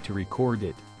everyone not to record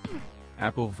it.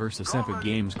 Apple vs Epic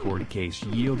Games court case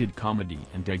yielded comedy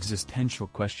and existential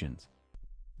questions.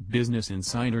 Business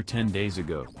Insider 10 days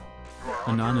ago.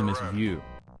 Anonymous view.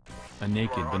 A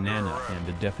naked banana and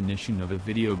the definition of a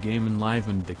video game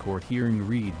enlivened the court hearing.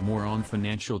 Read more on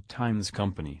Financial Times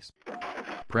companies.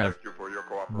 Prev.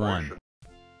 1.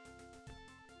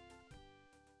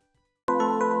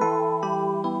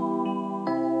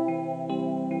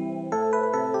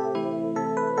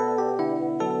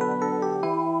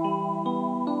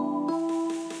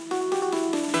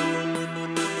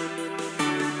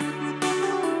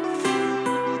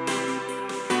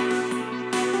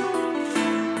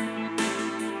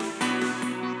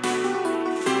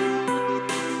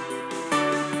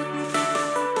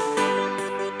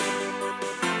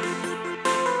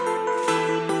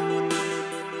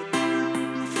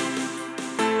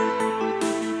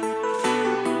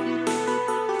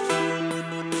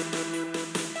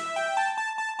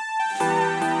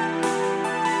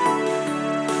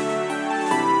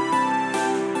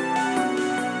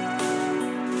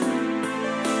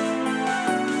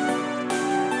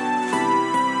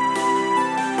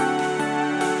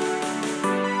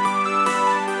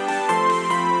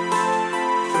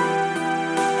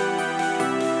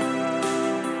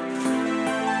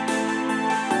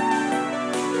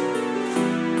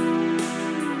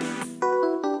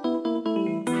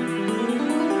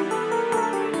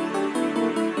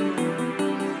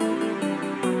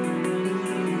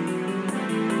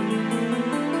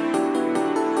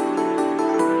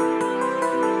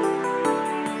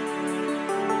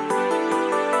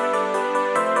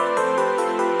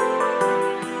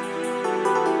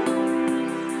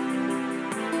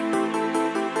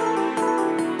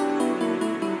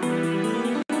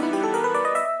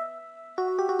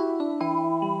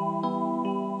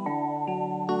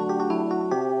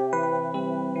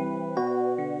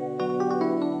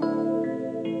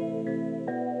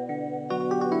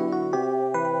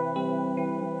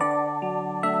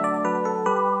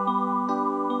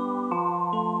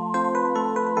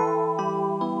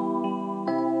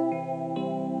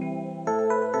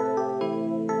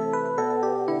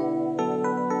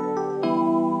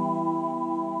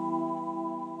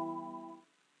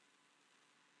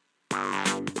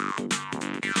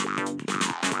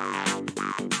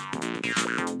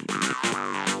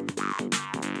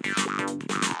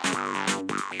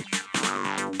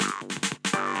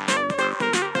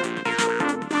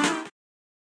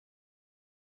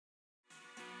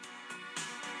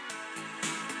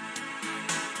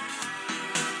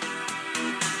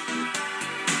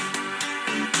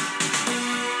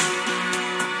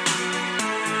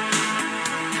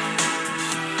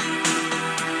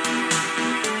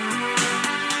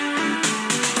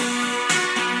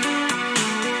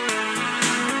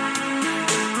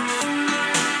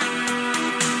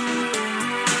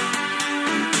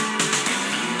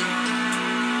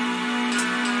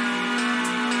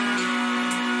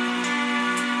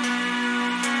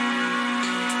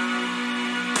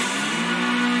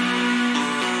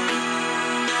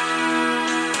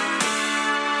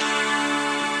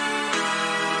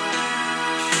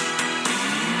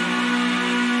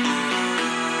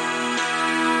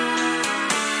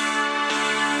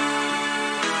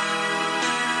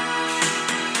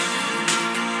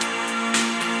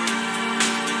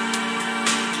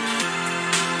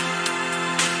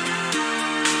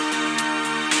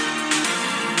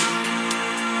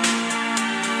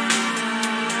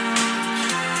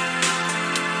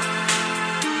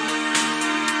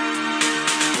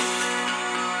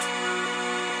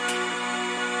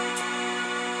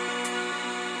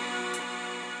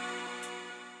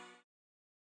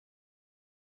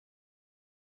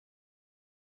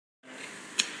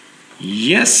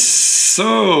 Yes,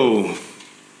 so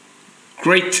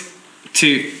great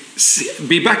to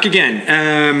be back again.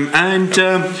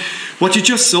 What you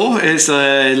just saw is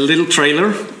a little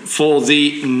trailer for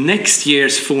the next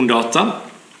year's Fundata,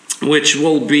 which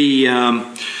will be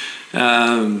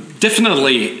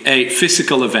definitely a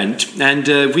physical event. And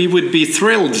we would be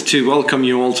thrilled to welcome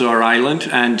you all to our island.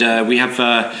 And we have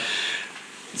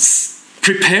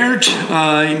prepared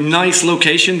a nice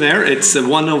location there. It's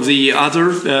one of the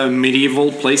other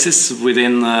medieval places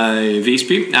within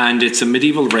Visby, and it's a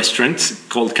medieval restaurant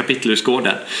called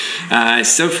Kapitlusgården.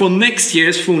 So for next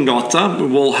year's Fundata,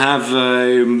 we'll have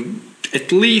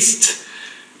at least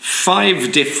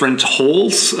 5 different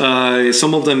halls,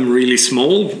 some of them really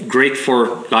small, great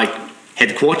for like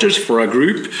headquarters for a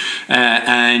group,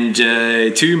 and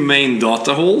 2 main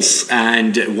data halls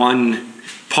and 1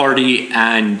 party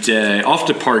and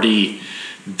after party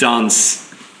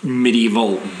dance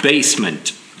medieval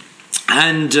basement,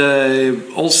 and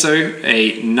also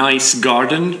a nice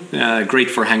garden,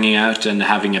 great for hanging out and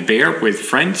having a beer with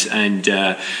friends and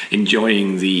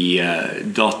enjoying the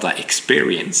data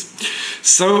experience.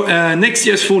 So next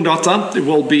year's Fundata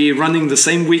will be running the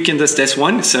same weekend as this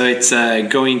one, so it's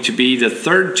going to be the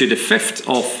 3rd to the 5th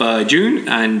of June,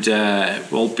 and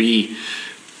will be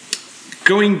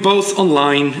going both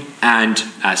online and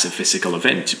as a physical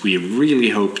event. We really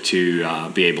hope to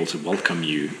be able to welcome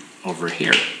you over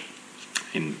here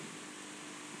in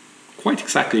quite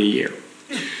exactly a year.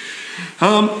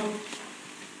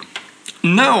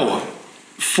 Now,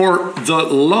 for the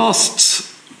last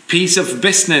piece of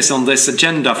business on this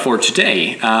agenda for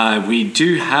today, we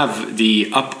do have the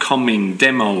upcoming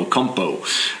demo compo.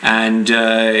 And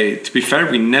to be fair,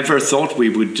 we never thought we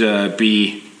would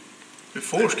be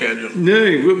before schedule. No,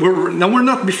 we're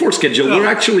not before schedule. No. We're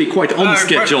actually quite on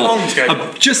schedule.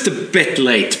 Just a bit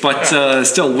late, but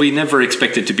still, we never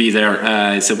expected to be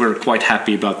there, so we're quite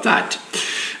happy about that.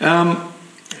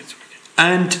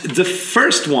 And the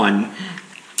first one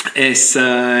is,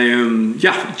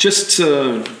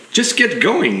 just get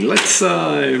going. Let's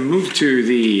move to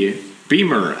the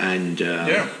Beamer and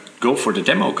go for the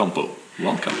demo compo.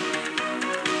 Welcome.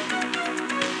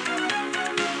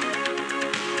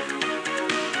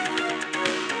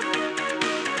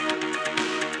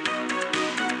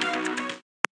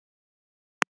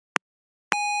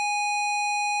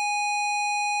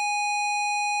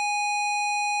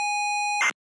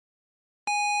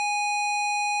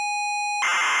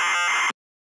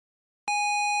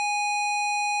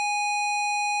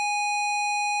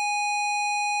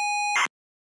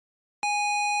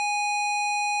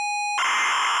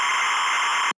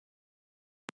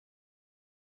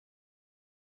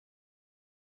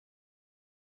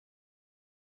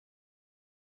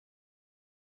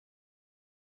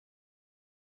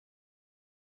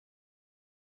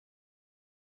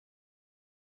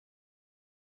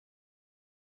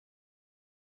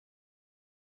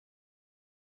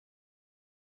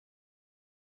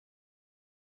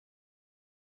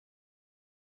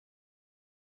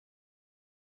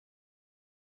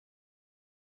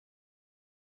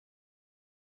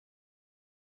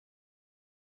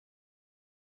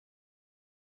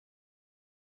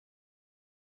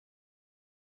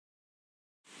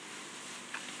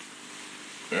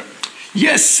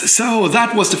 Yes, so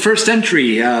that was the first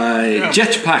entry,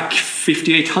 Jetpack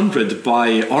 5800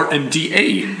 by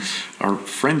RMDA, our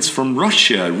friends from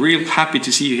Russia. Real happy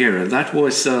to see you here. That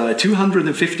was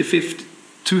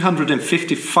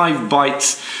 255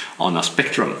 bytes on a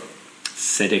Spectrum,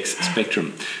 ZX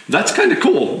Spectrum. That's kind of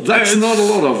cool. That's not a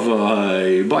lot of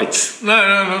bytes. No,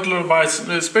 not a lot of bytes,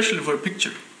 especially for a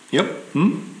picture. Yep.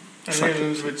 Exactly.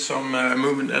 And with some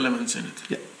movement elements in it.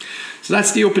 Yeah. So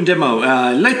that's the open demo.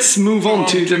 Let's move on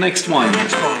to the next one.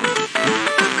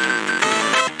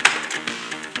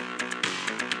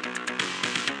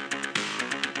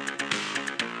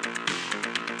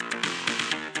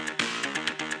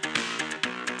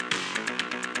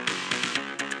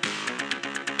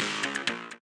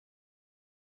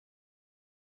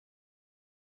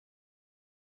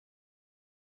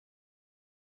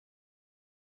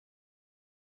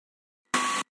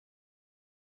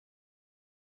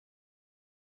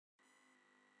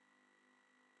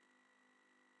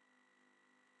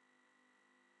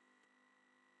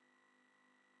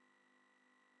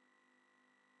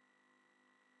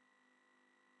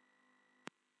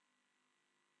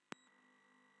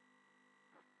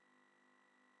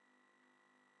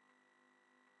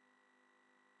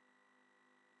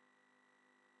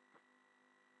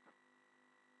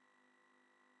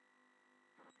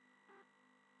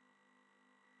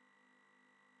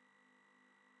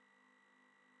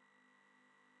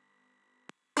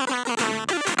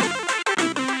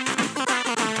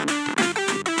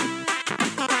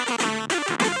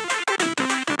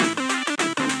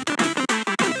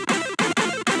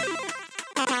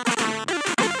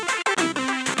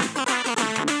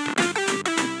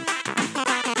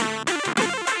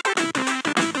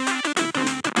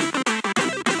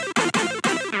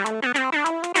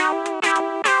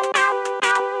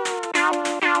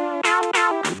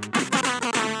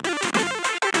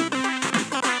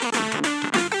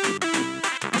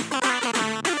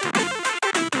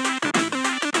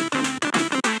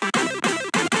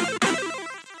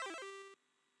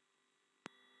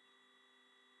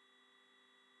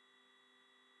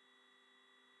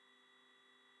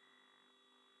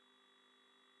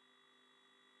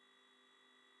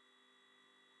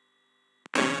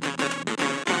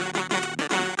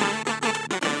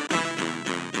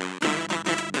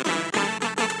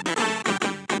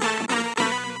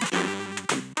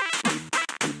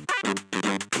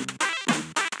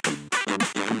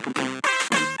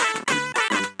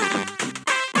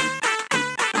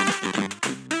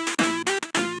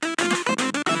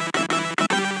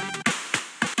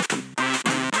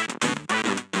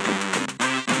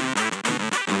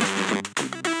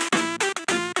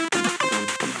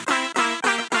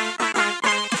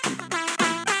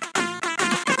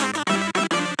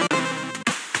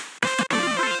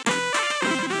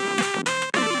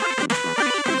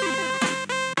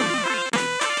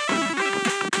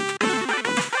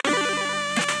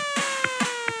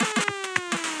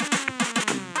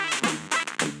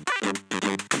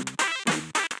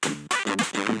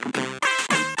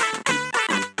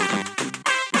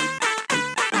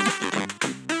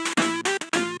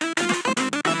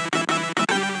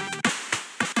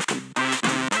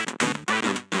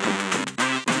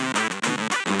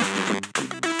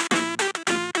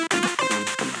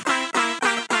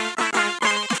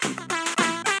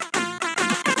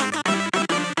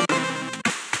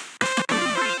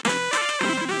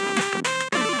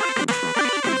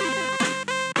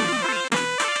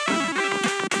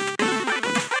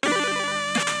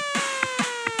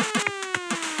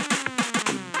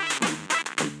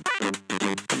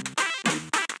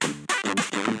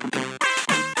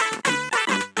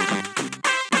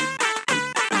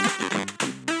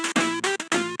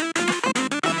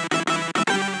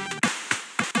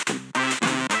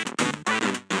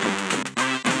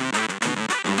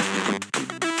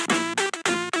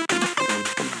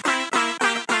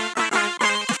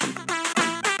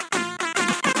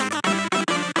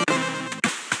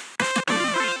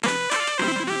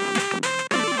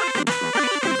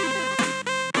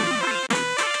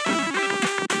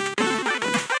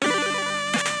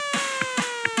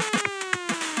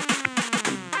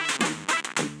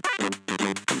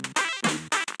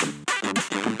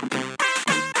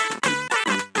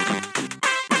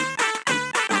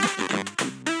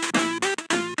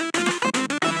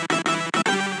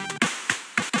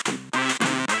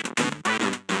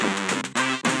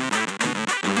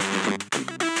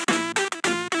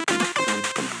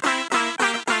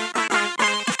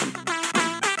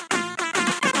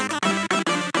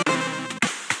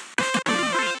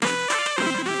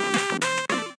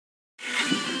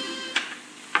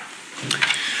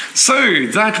 So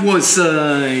that was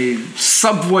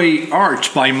Subway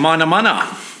Art by Mana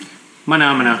Mana.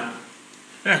 Mana Mana.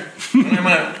 Yeah.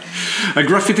 A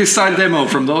graffiti style demo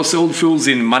from those old fools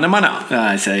in Mana Mana.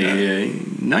 It's a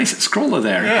nice scroller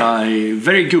there. Yeah.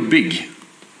 Very good big.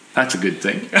 That's a good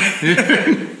thing.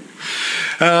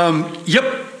 Yep.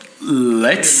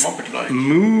 Let's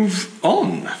move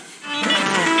on.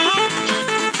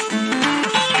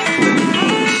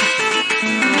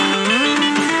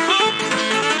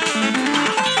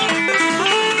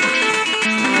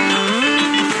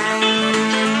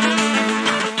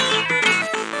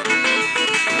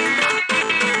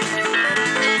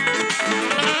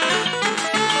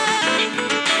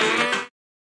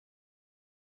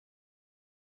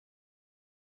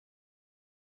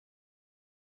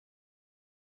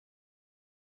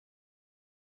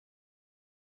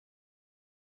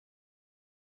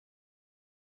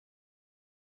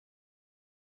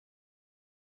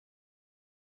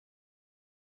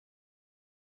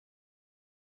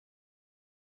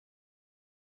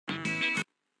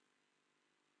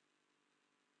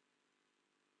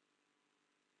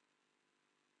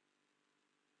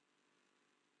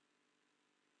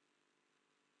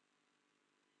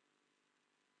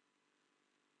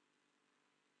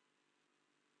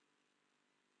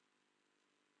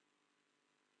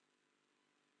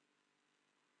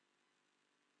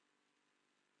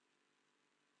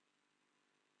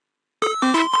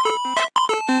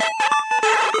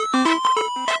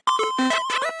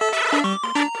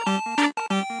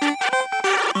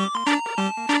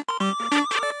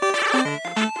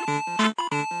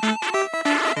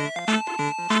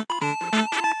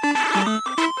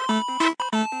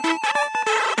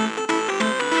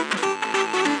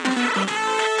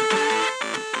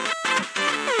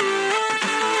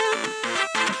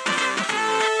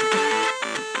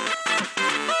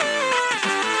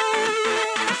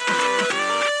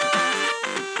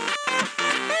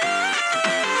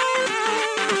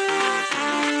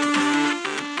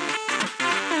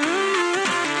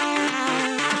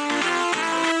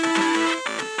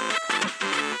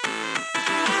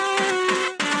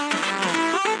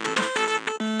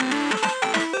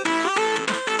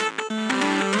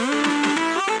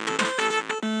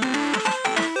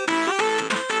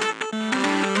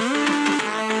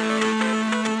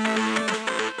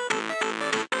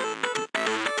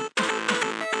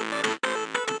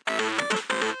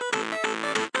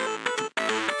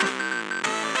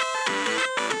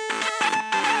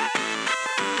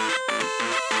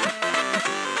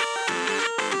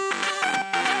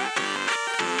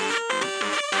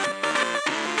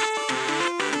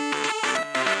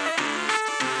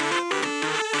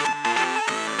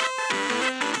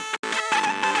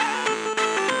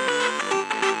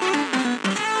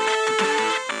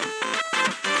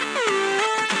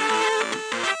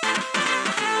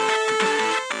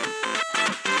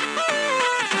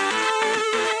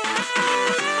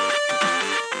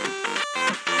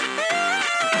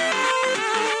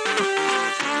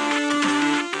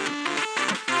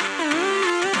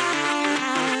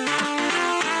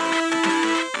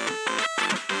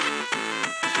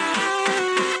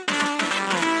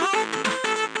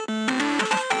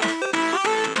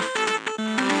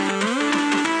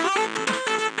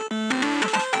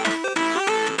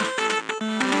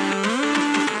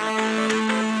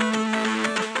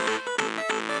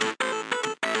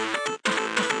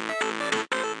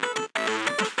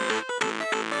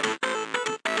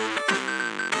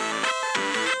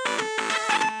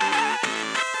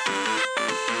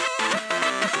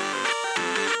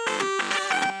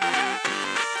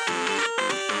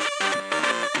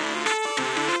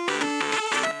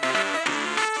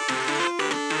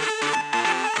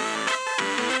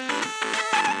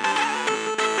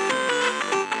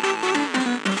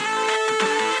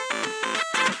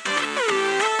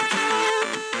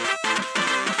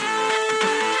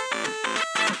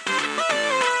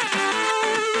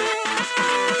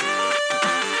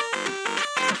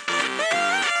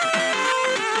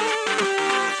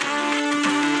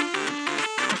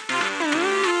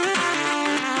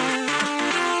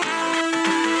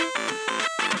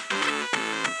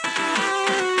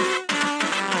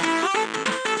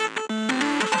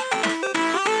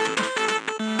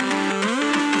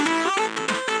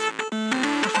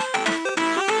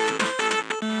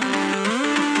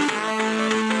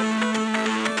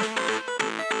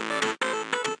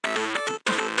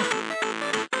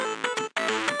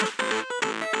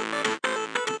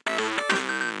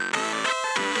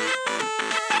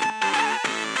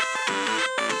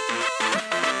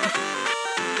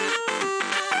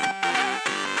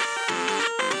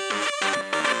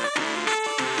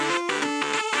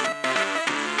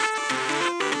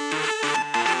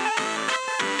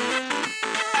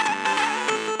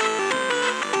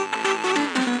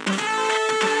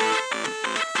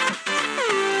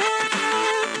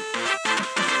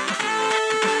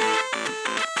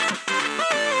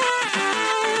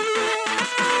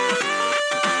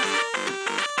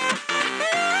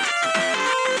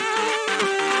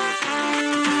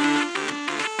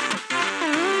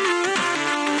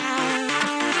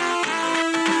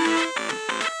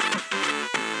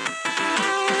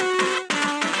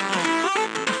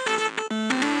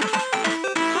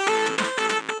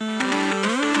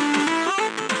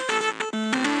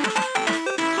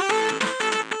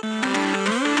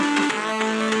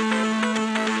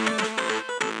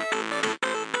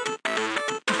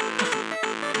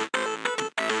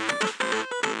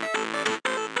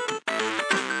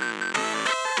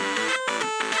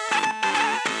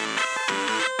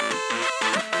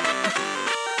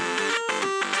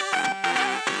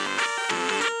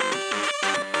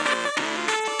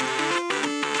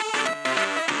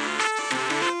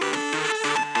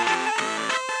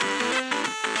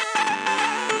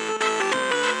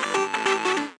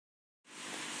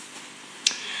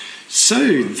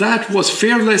 So that was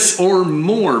Fearless or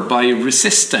More by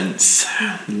Resistance.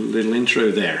 Little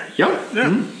intro there. Yeah.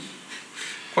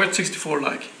 Quite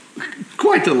 64-like.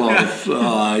 Quite a lot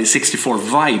of 64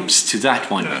 vibes to that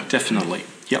one, definitely.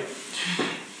 Yep.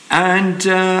 And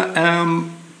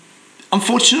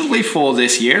unfortunately for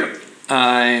this year,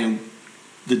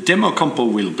 the demo compo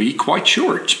will be quite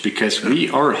short because we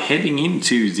are heading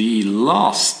into the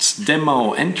last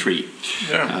demo entry.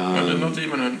 Well, not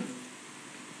even a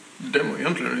demo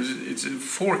intro, it's a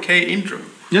 4K intro.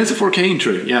 Yeah, it's a 4K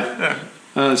intro, yeah.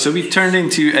 So we turned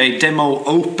into a demo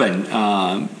open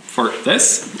for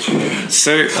this.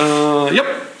 So, yep,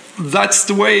 that's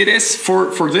the way it is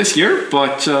for this year.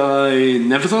 But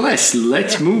nevertheless,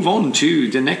 let's move on to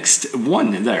the next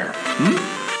one there.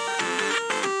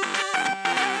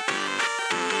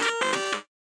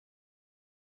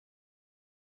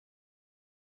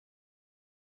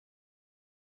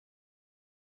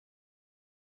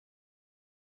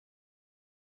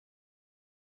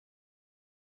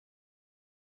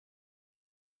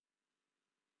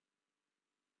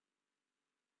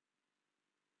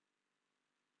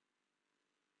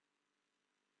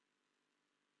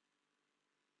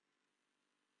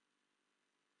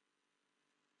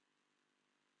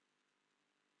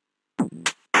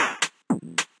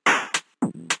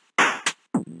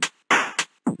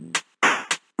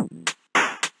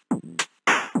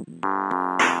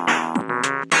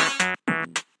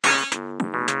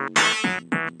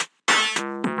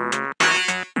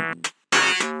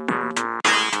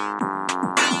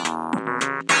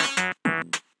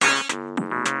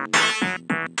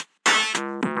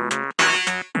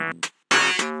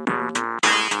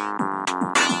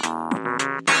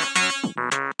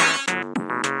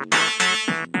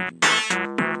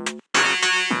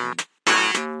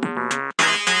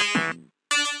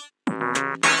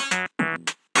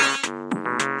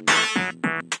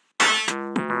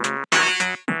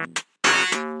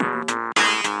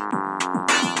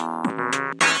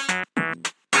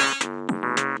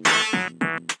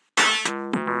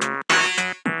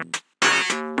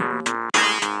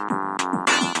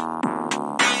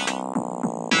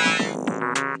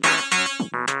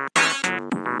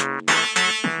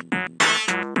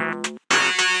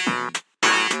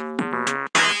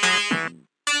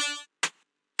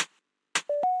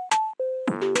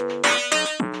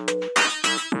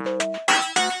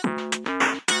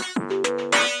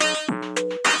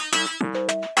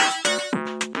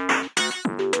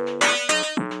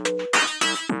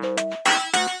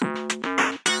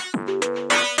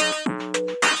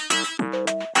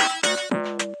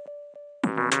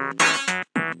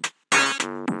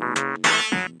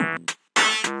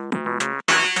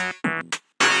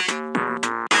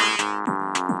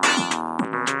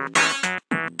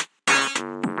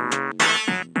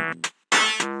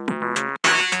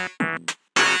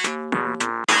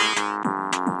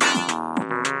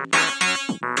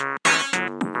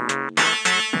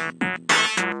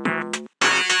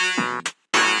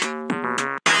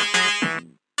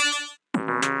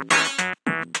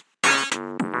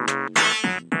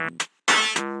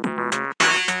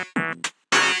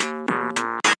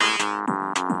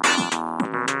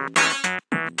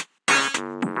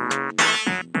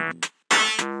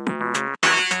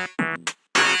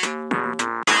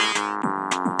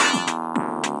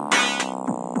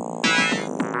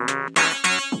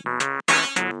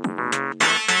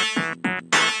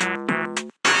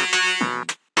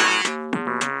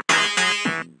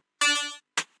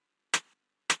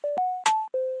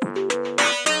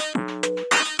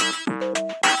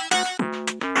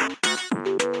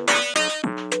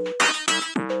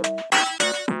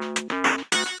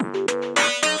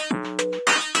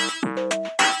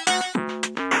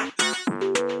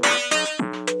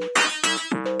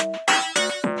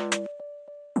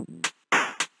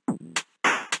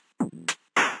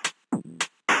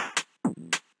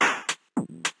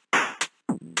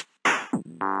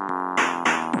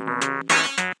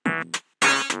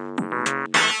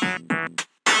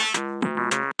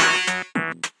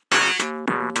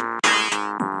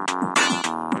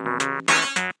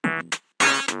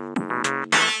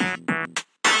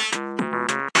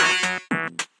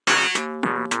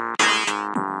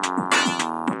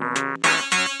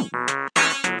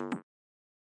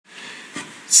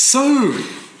 So,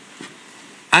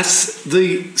 as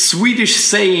the Swedish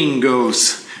saying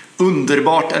goes,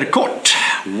 underbart är kort,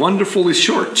 wonderful is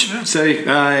short. Yeah. So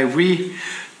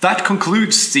that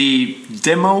concludes the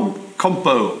demo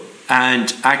compo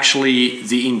and actually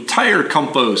the entire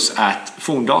compos at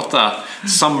Fondata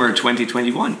Summer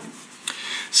 2021.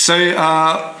 So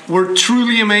we're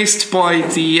truly amazed by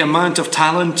the amount of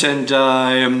talent and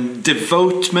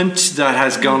devotement that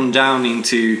has gone down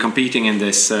into competing in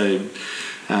this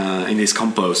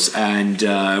compos, and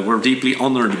we're deeply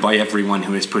honored by everyone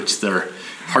who has put their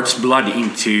heart's blood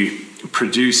into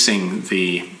producing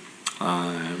the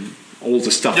all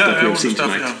the stuff that we've seen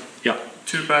tonight. Yeah.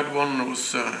 Too bad one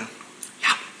was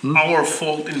our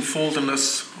fault in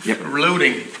faultiness of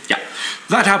loading. Yeah,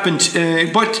 that happened,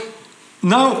 but.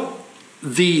 Now,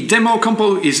 the demo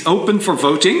compo is open for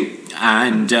voting,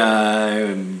 and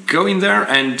go in there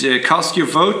and cast your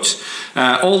vote.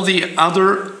 All the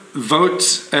other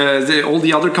votes, all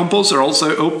the other compos are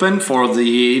also open for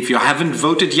if you haven't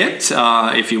voted yet,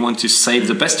 if you want to save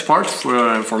the best part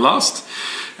for last.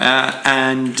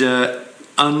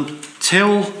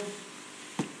 Until...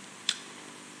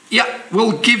 Yeah,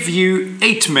 we'll give you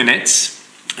 8 minutes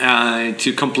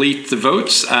to complete the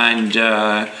votes and...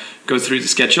 go through the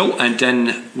schedule, and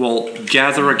then we'll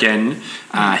gather again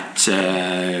at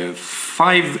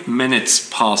 5 minutes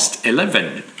past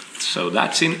 11. So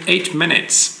that's in 8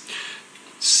 minutes.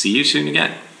 See you soon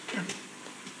again.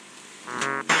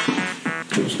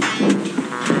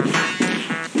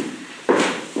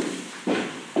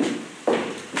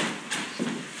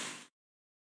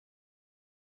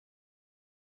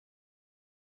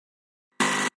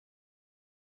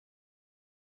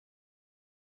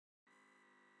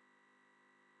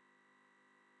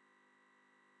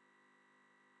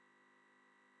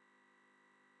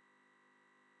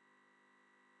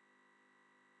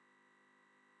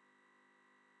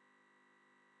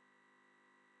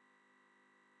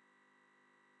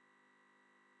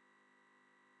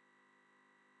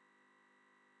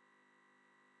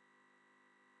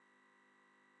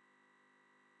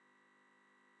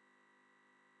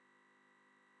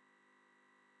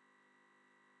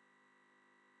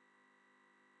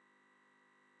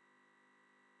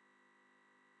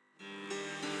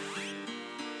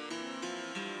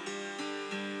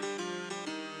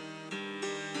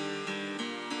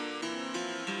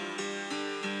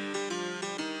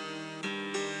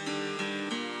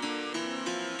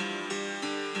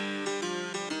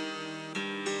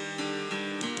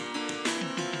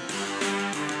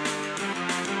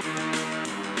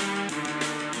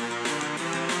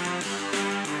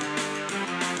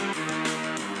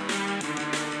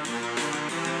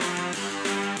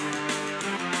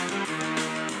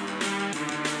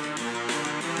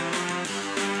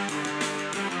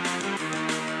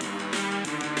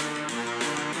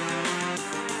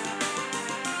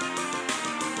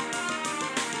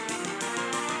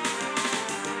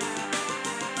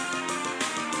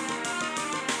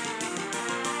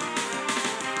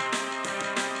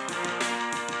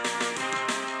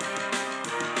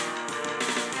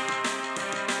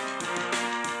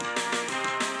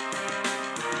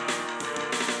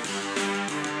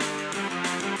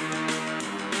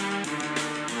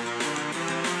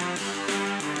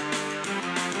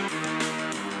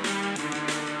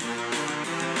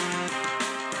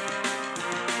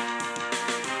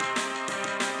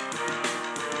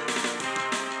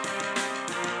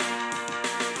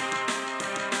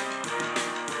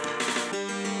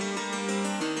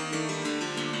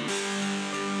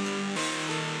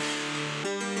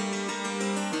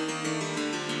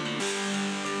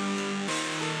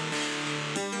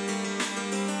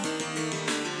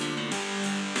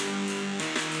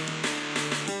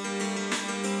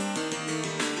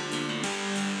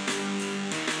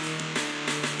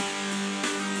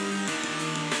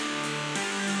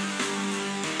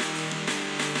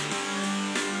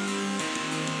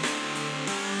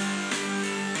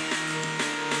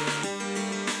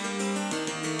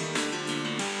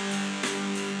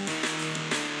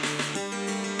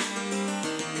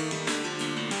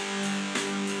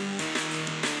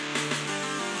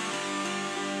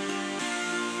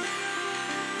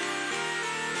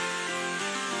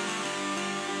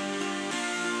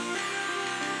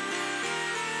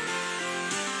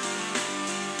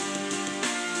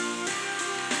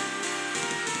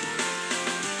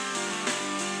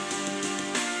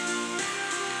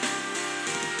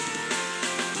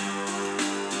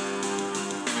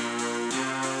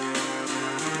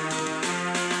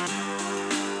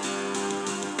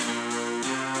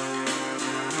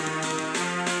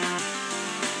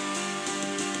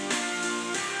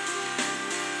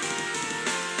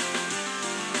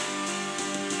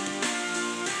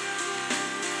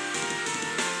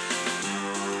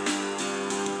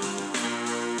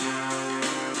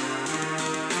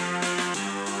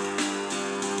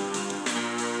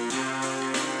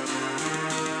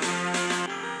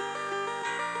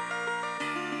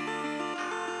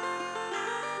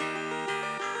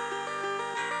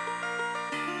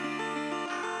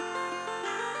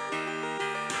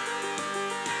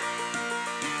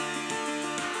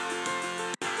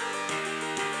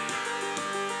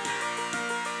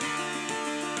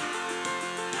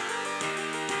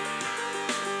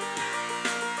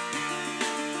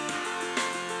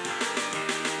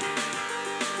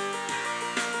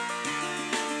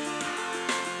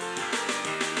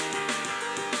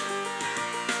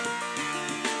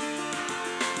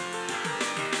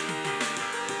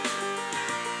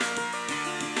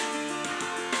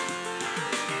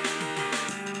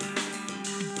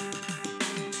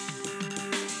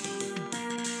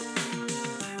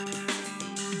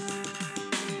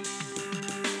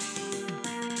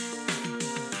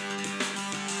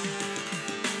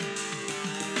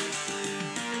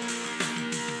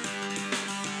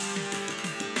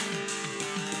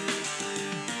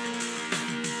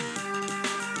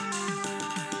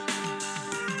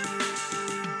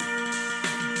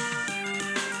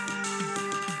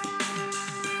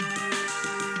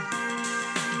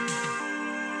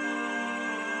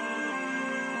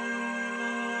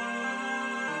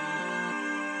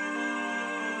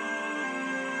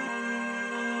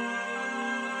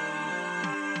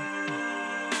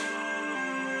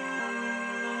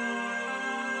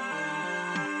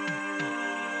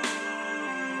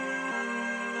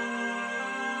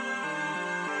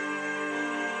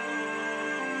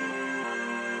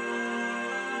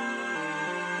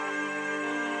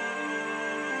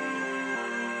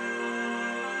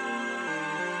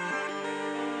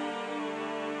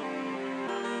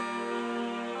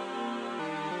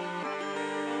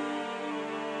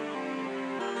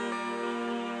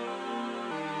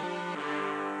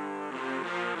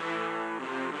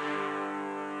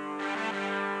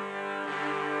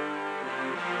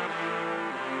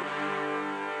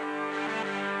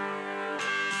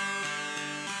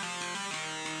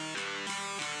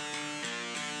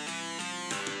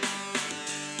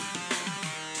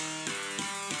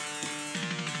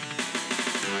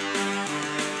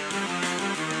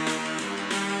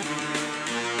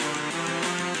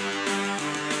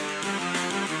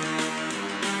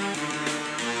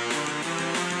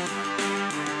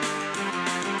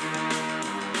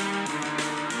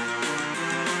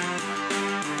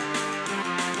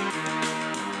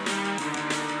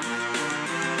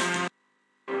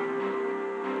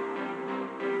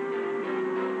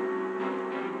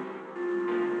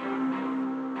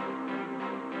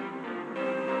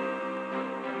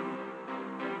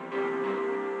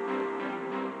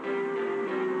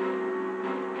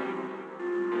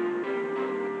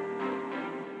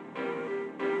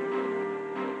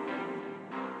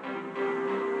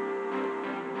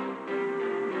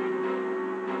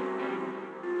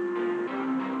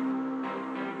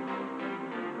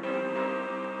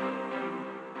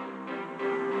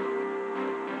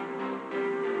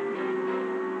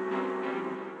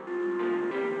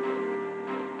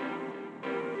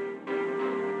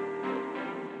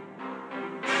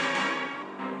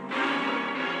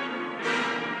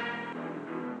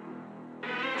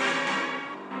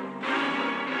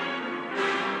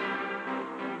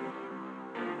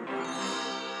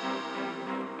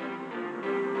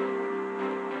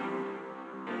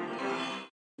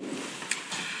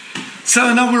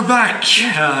 So now we're back.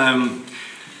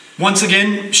 Once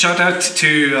again, shout out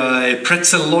to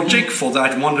Pretzel Logic for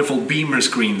that wonderful beamer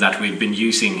screen that we've been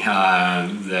using,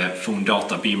 the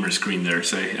Fundata beamer screen there.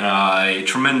 So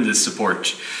tremendous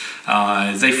support.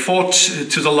 They fought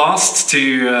to the last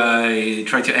to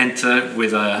try to enter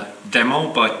with a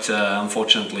demo, but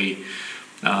unfortunately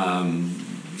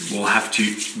we'll have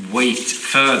to wait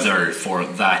further for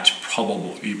that,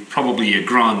 probably a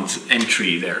grand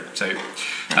entry there. So,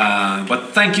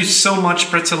 but thank you so much,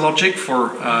 Pretzel Logic,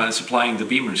 for supplying the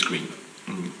beamer screen.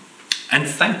 And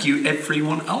thank you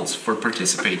everyone else for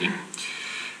participating.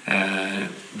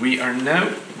 We are now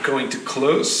going to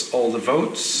close all the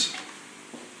votes,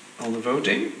 all the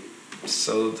voting,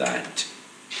 so that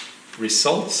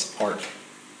results are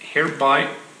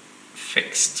hereby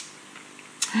fixed.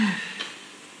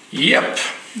 Yep.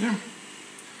 Yeah.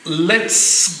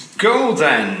 Let's go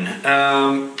then.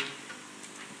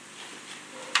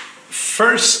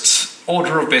 First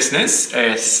order of business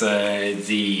is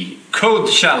the code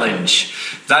challenge.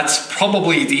 That's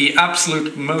probably the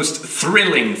absolute most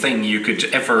thrilling thing you could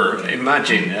ever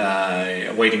imagine,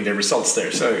 awaiting the results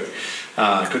there. So,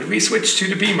 could we switch to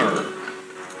the beamer?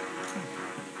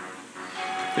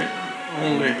 The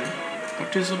only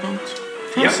participant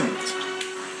present. Yep.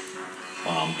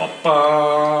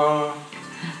 Ba-ba.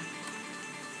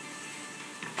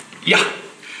 Yeah.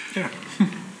 Yeah.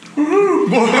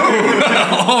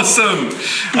 Awesome.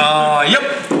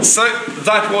 Yep. So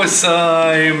that was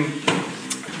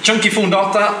Chunky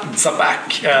Fundata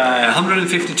Zabak,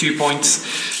 152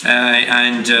 points,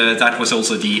 and that was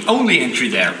also the only entry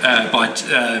there. But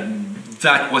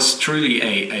that was truly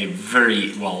a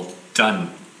very well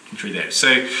done entry there.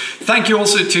 So thank you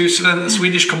also to the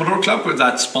Swedish Commodore Club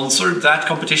that sponsored that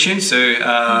competition. So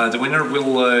the winner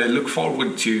will look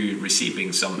forward to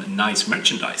receiving some nice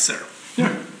merchandise there.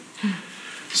 Yeah.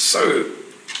 So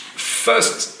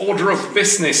first order of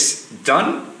business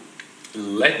done.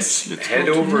 Let's head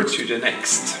over to the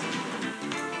next,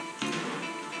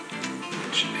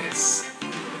 which is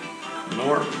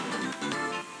Commodore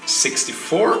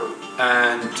 64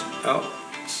 and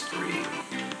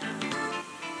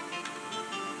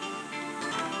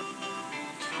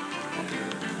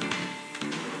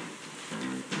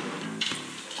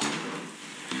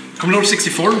Commodore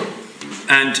 64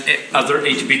 and other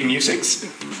 8-bit musics.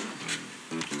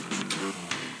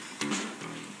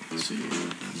 Let's see.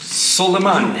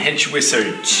 Solomon Hedge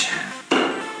Wizard.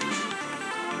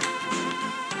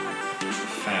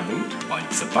 Fairwood by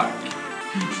Zabak.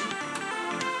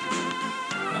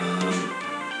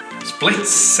 Split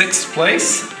 6th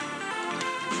place.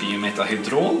 Biometa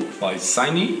Hydrol by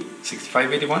Siny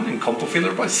 6581 and Compo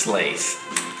Filler by Slays.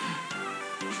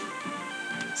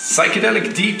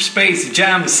 Psychedelic Deep Space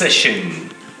Jam Session.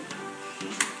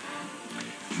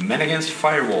 Men Against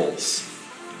Firewalls.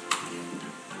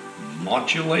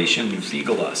 Modulation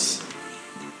Legolas.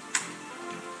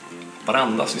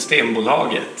 Branda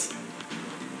Systembolaget.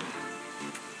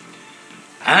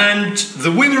 And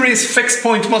the winner is Fixed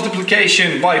Point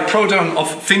Multiplication by Proton of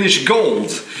Finnish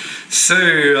Gold. So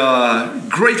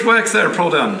great work there,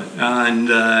 Proton, and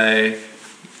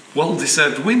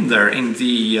well-deserved win there in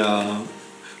the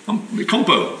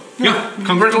compo. Yeah,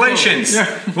 congratulations.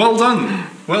 Yeah. Well done.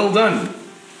 Well done.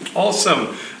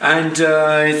 Awesome. And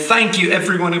thank you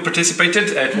everyone who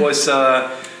participated. It was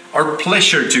our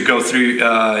pleasure to go through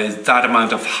that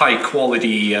amount of high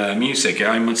quality music.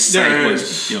 I must say it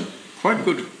was quite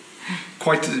good.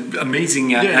 Quite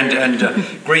amazing and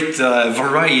great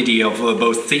variety of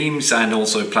both themes and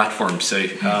also platforms. So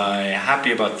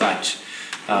happy about that.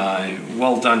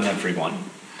 Well done, everyone.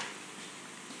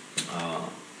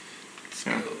 So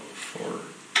for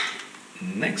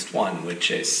next one,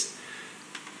 which is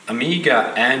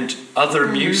Amiga and other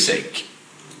music.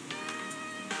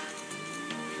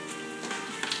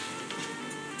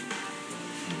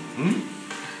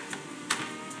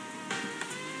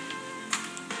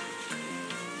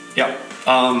 Yeah.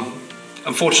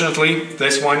 Unfortunately,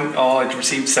 this one it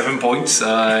received 7 points.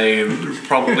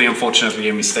 Probably, unfortunately,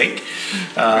 a mistake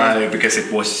because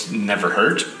it was never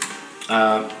heard.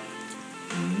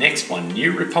 Next one,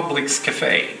 New Republic's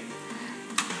Cafe.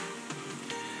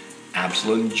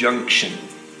 Absalom Junction.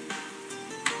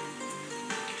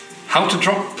 How to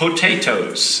Drop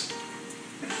Potatoes.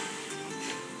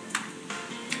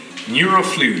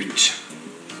 Neuroflute.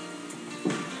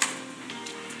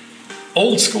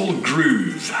 Old School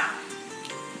Groove.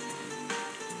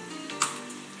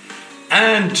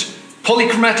 And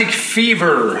Polychromatic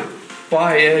Fever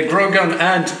by Grogan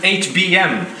and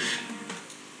 8BM.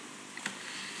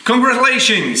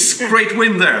 Congratulations! Great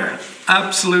win there.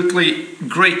 absolutely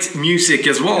great music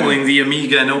as well in the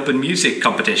Amiga and Open Music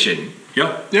competition.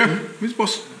 Yeah. Yeah, it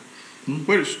was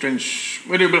very strange.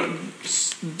 Very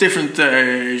different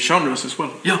genres as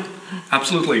well. Yeah,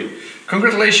 absolutely.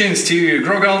 Congratulations to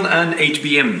Grogan and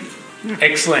HBM.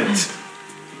 Excellent.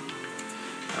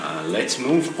 Let's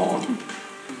move on.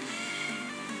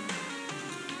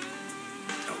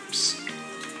 Oops.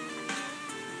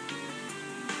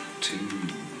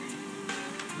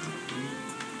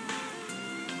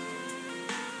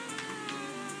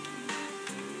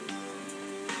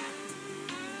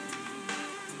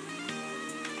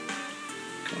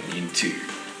 Going into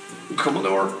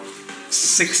Commodore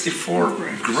 64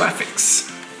 graphics.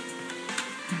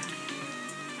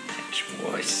 Which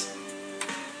was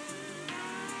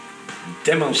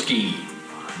Demoski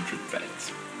 100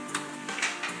 bits.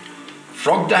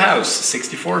 Frog the House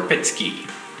 64 Petsky.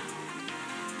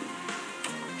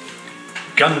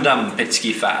 Gundam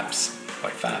Petsky Fabs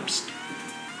by Fabs.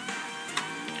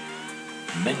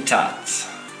 Mentat.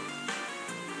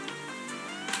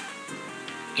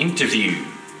 Interview.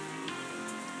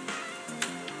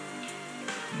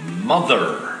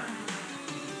 Mother.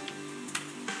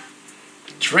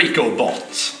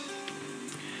 Dracobot.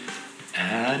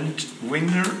 And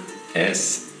winner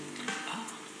is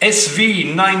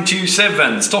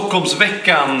SV927,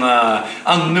 Stockholmsveckan,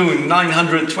 unknown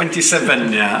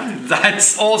 927. Yeah,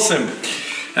 that's awesome.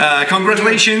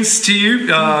 Congratulations to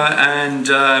you, and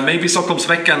maybe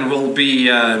Stockholmsveckan will be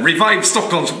revive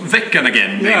Stockholmsveckan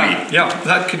again. Maybe, yeah,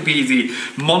 that could be the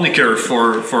moniker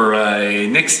for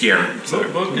next year. So,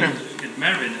 both get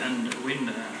married and win.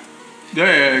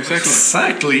 Yeah, exactly.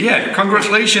 Exactly. Yeah.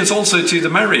 Congratulations also to the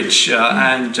marriage,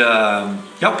 and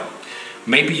yep.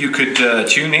 Maybe you could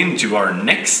tune in to our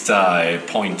next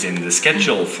point in the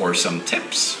schedule for some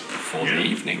tips for the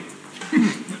evening.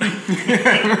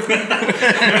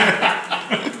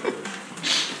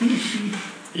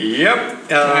 Yep.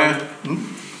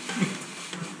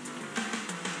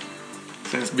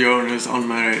 Since Björn is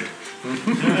unmarried,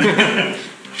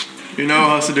 you know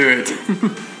how to do it.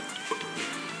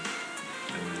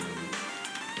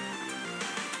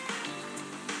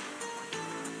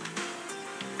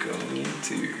 Going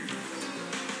into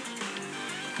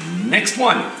next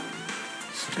one.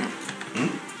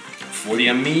 For the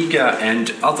Amiga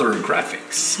and other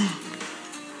graphics.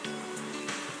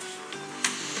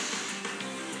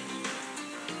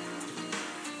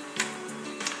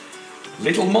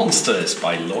 Little Monsters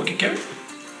by Logico.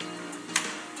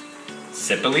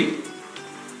 Zeppeli.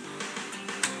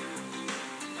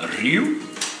 Ryu.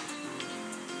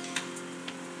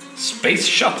 Space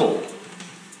Shuttle.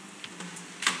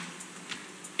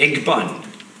 Egg Bun.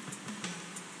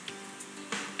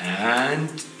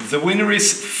 And the winner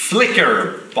is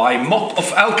Flicker by Mop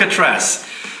of Alcatraz.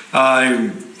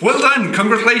 Well done,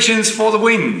 congratulations for the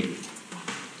win.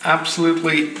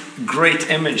 Absolutely great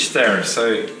image there.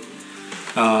 So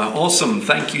awesome,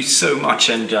 thank you so much,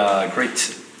 and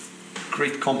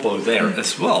great combo there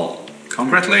as well.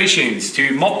 Congratulations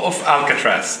to Mop of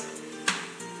Alcatraz.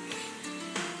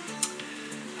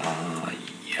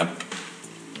 Yep.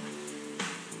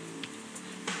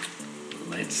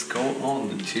 Let's go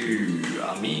on to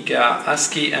Amiga,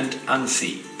 ASCII and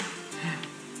ANSI.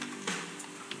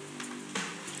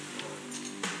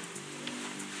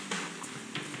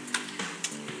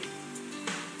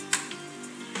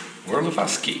 World of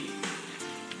ASCII.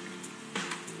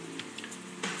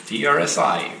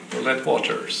 DRSI, Roulette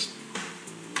Waters.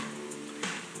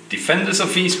 Defenders of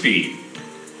Visby.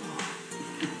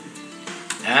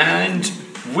 And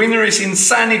winner is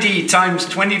Insanity times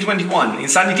 2021.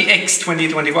 Insanity X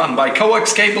 2021 by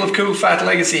Coax Cable of Cool Fat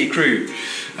Legacy crew.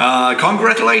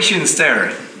 Congratulations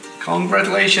there.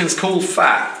 Congratulations, Cool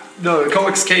Fat. No,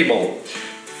 Coax Cable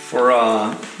for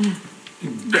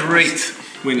great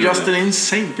winner. Just an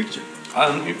insane picture.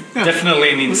 Definitely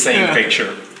an insane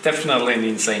picture. Definitely an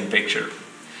insane picture.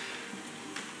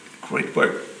 Great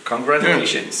work.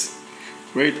 Congratulations.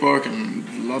 Great work and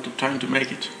a lot of time to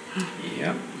make it.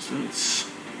 Yeah. So it's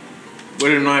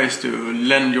very nice to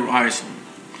lend your eyes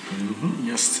and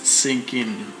just sink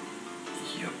in.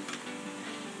 Yep.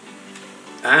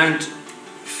 And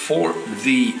for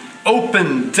the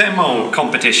open demo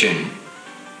competition,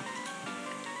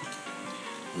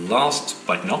 last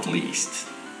but not least,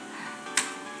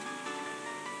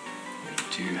 we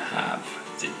do have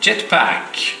the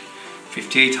Jetpack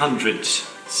 5800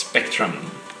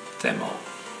 Spectrum demo.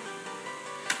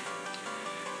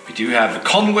 We do have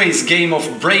Conway's Game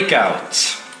of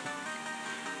Breakout.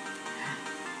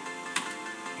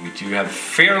 We do have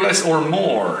Fearless or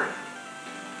More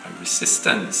by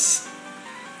Resistance.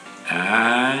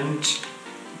 And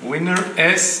Winner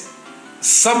is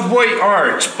Subway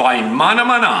Art by Mana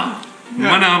Mana.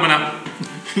 Mana Mana.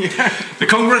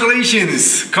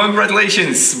 Congratulations,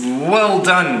 well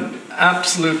done,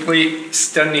 absolutely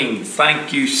stunning.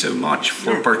 Thank you so much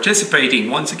for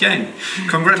participating once again.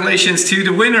 Congratulations to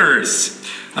the winners.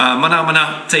 Mana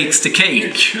Mana takes the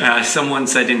cake, someone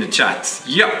said in the chat.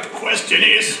 Yep. Question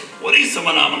is, what is a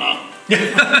Mana Mana?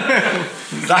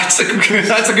 That's a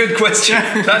good question.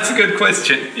 That's a good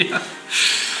question.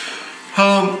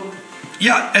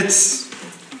 Yeah, it's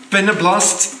been a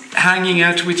blast hanging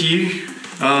out with you,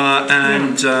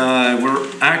 and we're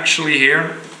actually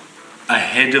here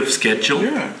ahead of schedule.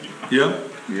 Yeah,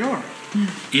 we are.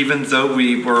 Even though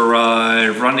we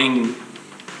were running,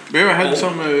 we had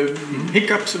some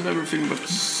hiccups and everything, but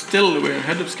still we're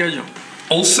ahead of schedule.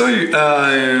 Also,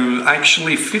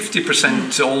 actually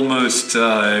 50% almost,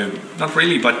 not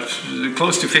really, but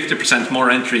close to 50% more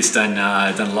entries than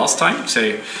last time.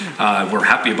 So we're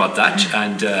happy about that,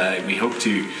 and we hope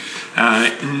to,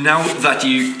 now that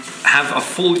you have a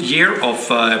full year of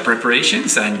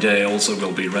preparations, and also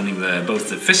we'll be running both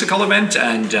the physical event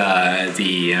and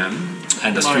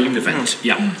the streamed event.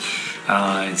 Yeah.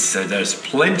 So there's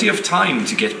plenty of time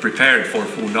to get prepared for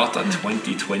Fullnata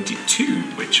 2022,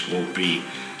 which will be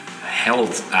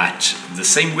held at the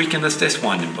same weekend as this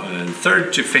one,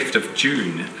 3rd to 5th of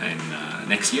June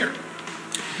next year.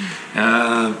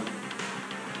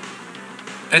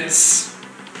 It's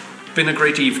been a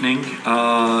great evening.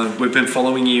 We've been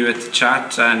following you at the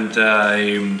chat and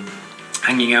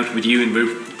hanging out with you, and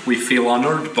we feel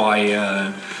honored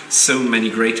by so many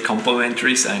great compo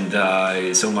entries and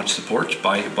so much support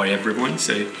by everyone.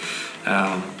 So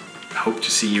hope to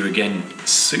see you again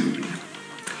soon.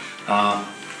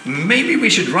 Maybe we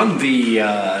should run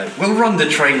we'll run the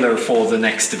trailer for the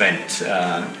next event.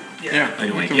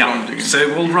 Anyway, so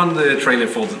we'll run the trailer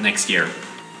for the next year.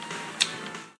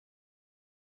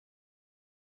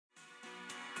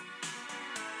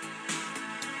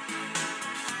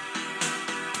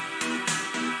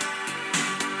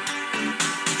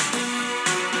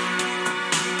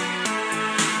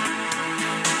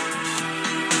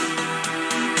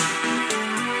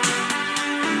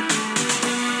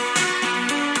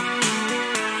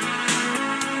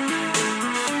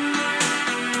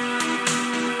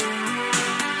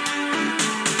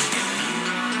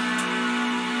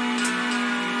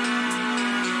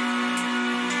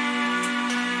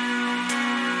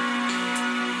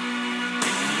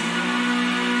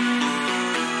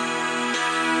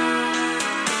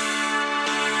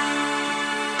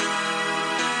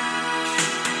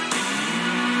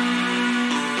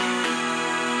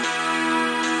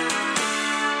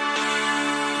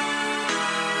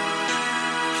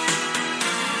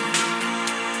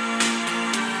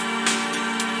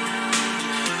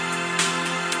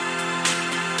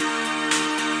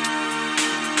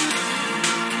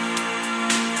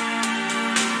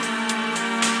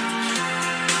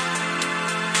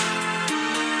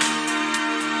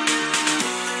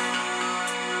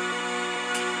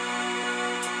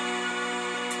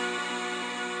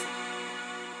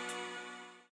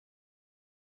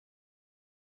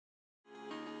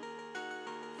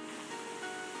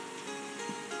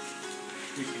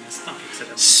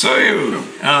 So,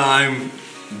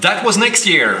 that was next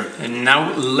year, and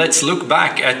now let's look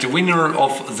back at the winner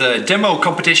of the demo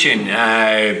competition,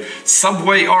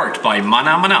 Subway Art by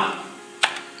Mana Mana.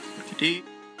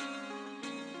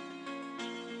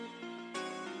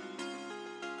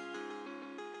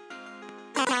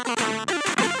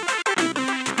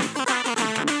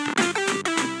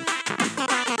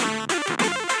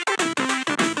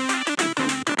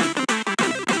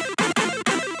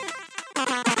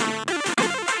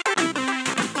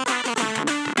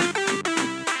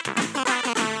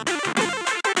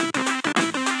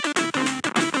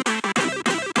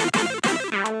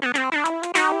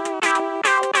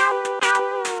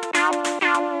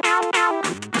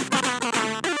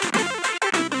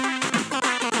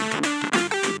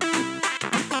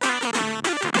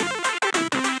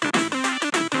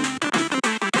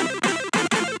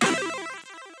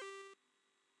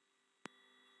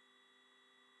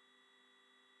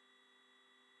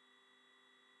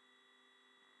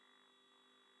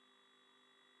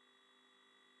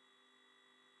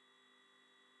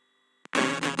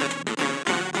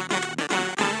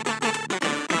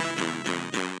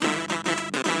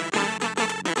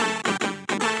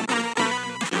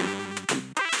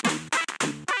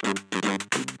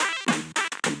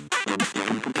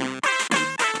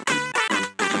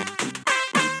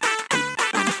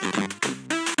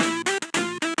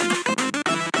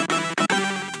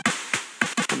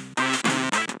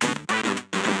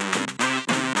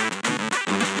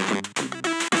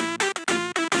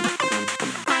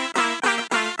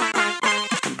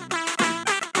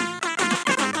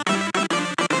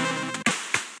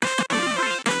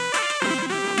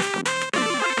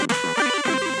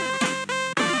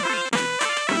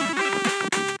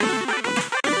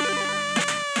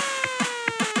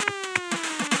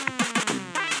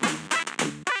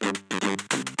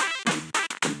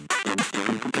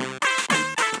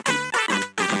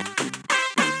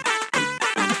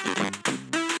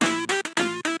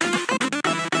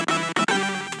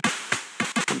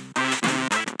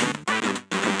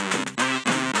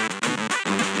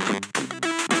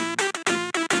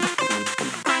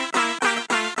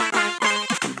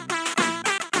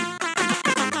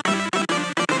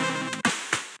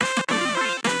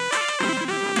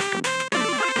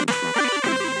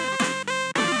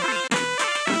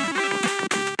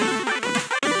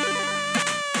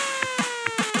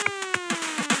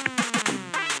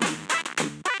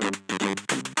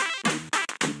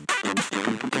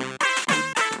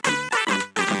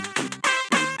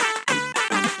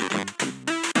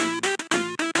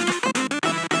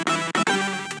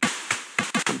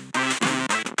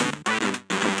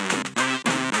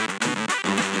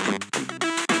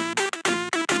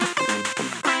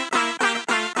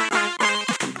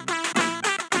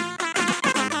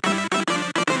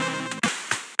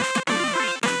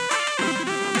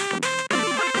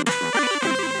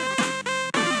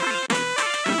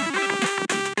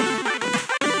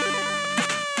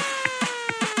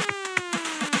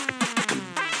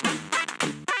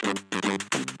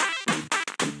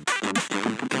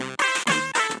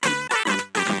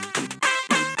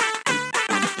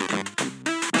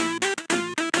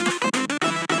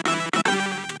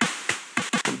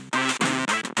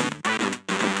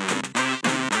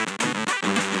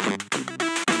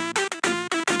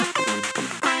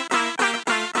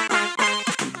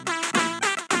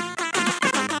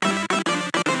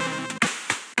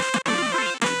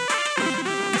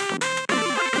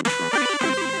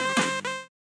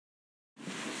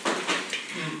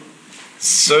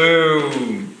 So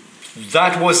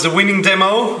that was the winning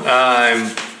demo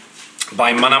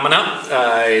by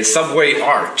Manamana, Subway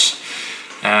Art.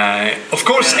 Of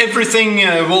course, everything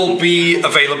will be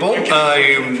available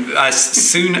as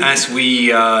soon as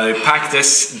we pack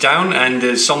this down,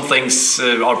 and some things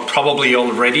are probably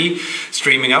already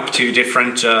streaming up to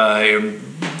different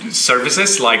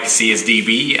services like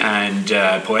CSDB and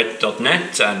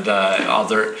Poet.net and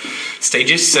other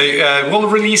stages. So we'll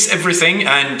release everything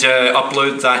and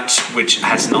upload that which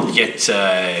has not yet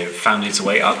found its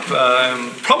way up,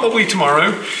 probably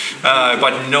tomorrow,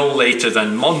 but no later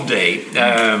than Monday.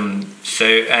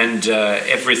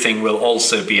 Everything will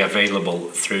also be available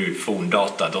through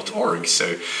forndata.org,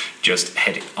 so just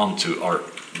head onto our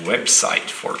website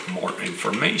for more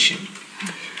information.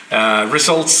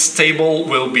 Results table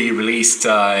will be released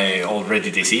already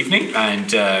this evening,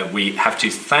 and we have to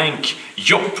thank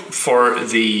Job for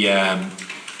the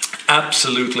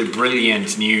absolutely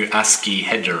brilliant new ASCII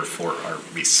header for our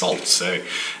results. So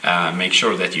make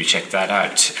sure that you check that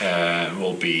out.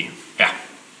 Will be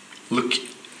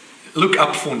look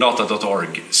up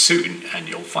forndata.org soon, and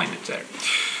you'll find it there.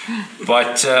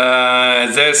 But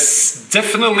there's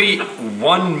definitely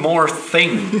one more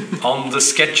thing on the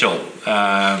schedule,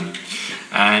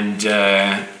 and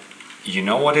you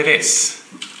know what it is.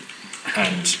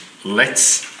 And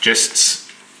let's just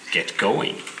get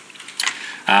going.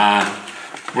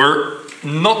 We're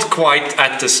not quite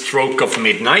at the stroke of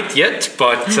midnight yet,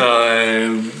 but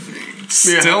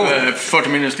still, we have 40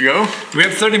 minutes to go. We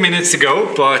have 30 minutes to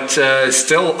go, but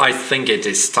still, I think it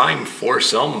is time for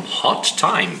some hot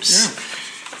times.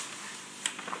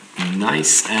 Yeah.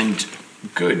 Nice and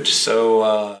good.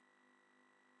 So.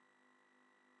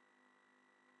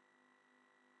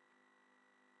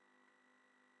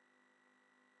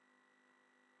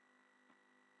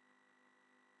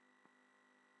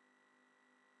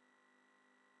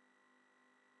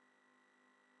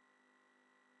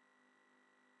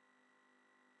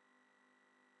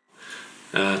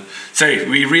 So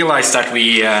we realized that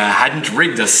we hadn't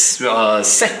rigged a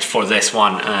set for this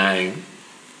one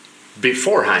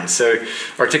beforehand. So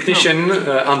our technician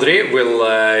André will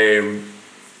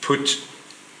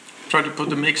try to put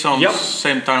the mix on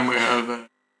same time we have.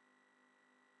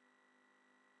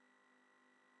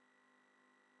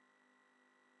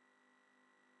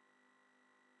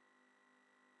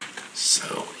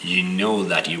 So you know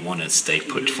that you want to stay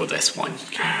put for this one.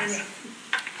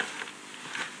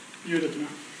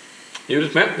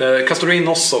 Ljudet med. Kastar du in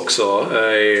oss också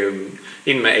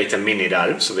in med ATEM Mini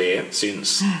där så vi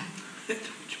syns.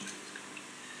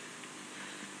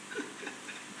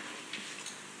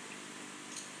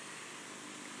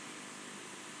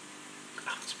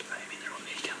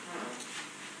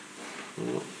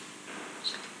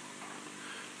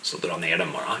 Så dra ner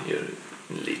den bara, gör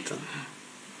en liten.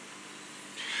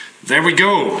 There we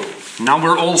go. Now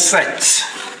we're all set.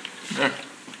 There.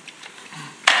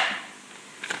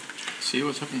 See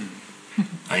what's happening.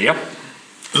 Yep.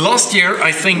 Last year,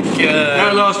 I think.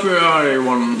 Last year I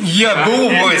won. Yeah, Bo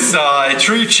was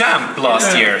true champ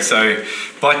last year. So,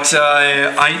 but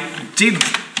I did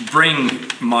bring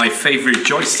my favorite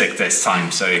joystick this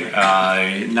time. So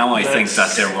now I think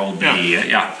that there will be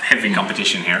heavy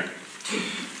competition here.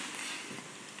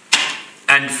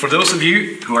 And for those of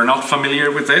you who are not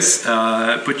familiar with this,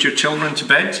 put your children to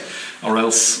bed, or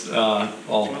else,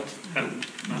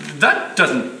 that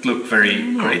doesn't look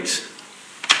very great.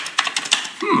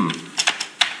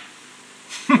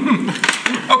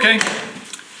 Okay.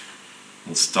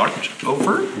 We'll start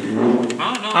over.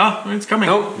 It's coming.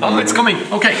 Oh, it's coming.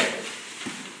 Okay.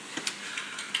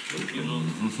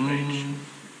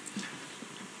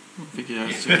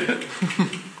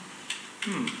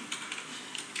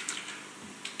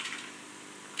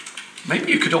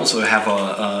 Maybe you could also have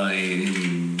a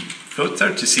vote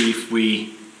there to see if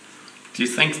we. Do you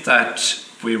think that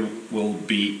we will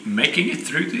be making it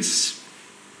through this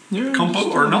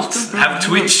combo or not? Have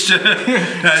Twitch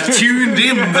tuned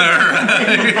in there?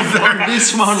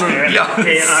 This one,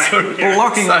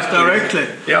 blocking us directly.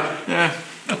 Yeah.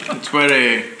 It's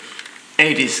very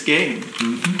 80s game.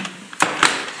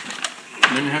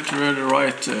 Then you have to read the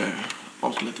right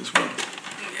outlet as well.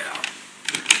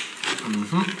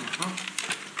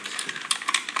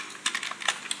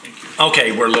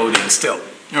 Okay, we're loading still.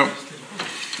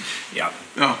 Yeah.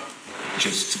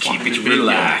 Just to keep it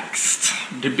relaxed.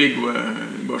 The big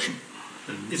version.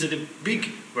 Is it a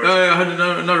big version? I had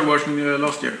another version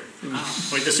last year.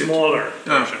 With a smaller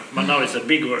version, but now it's a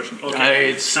big version.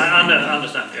 Okay, I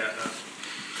understand.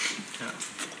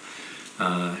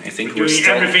 I think we're doing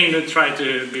still everything to try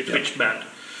to be Twitch bad.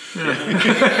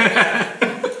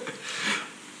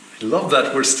 Love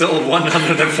that we're still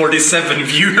 147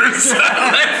 viewers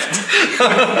left.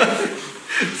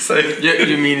 So yeah,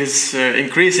 you mean it's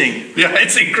increasing? Yeah,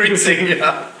 it's increasing.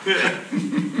 Yeah.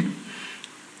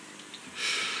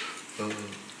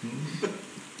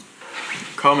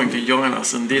 Coming to join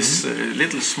us in this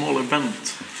little small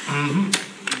event.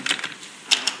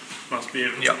 Must be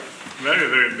a very,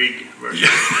 very big version.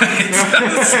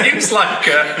 It seems like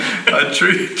a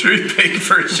true big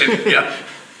version. Yeah.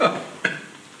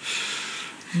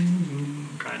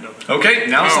 Kind of. Okay,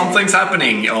 now something's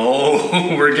happening.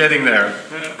 Oh, we're getting there.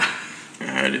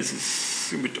 This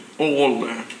is with all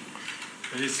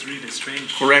It is really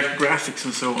strange. correct graphics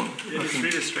and so on. It is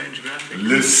really strange graphics.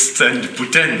 Lust and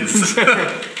potens.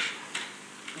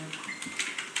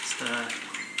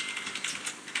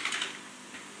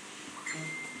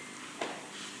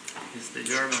 It's the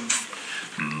German.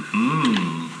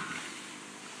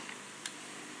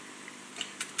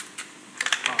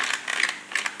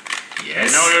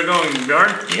 Yes. Now you're going,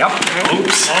 Björn. Yep.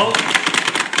 Oops. Oh.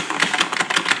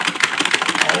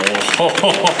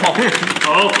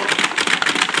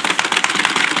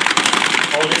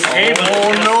 Oh, this cable.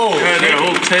 Oh no! Yeah, the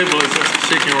whole table is just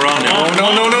shaking around. No!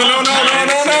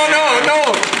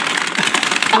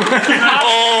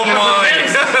 Oh my!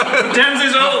 Tens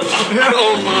is old.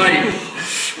 Oh my!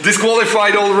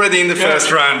 Disqualified already in the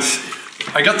first round.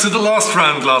 I got to the last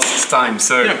round last time,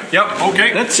 so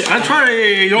okay. I'll try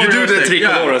your You do the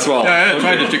tricolor as well. Yeah, I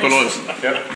tried the tricolores. Yeah.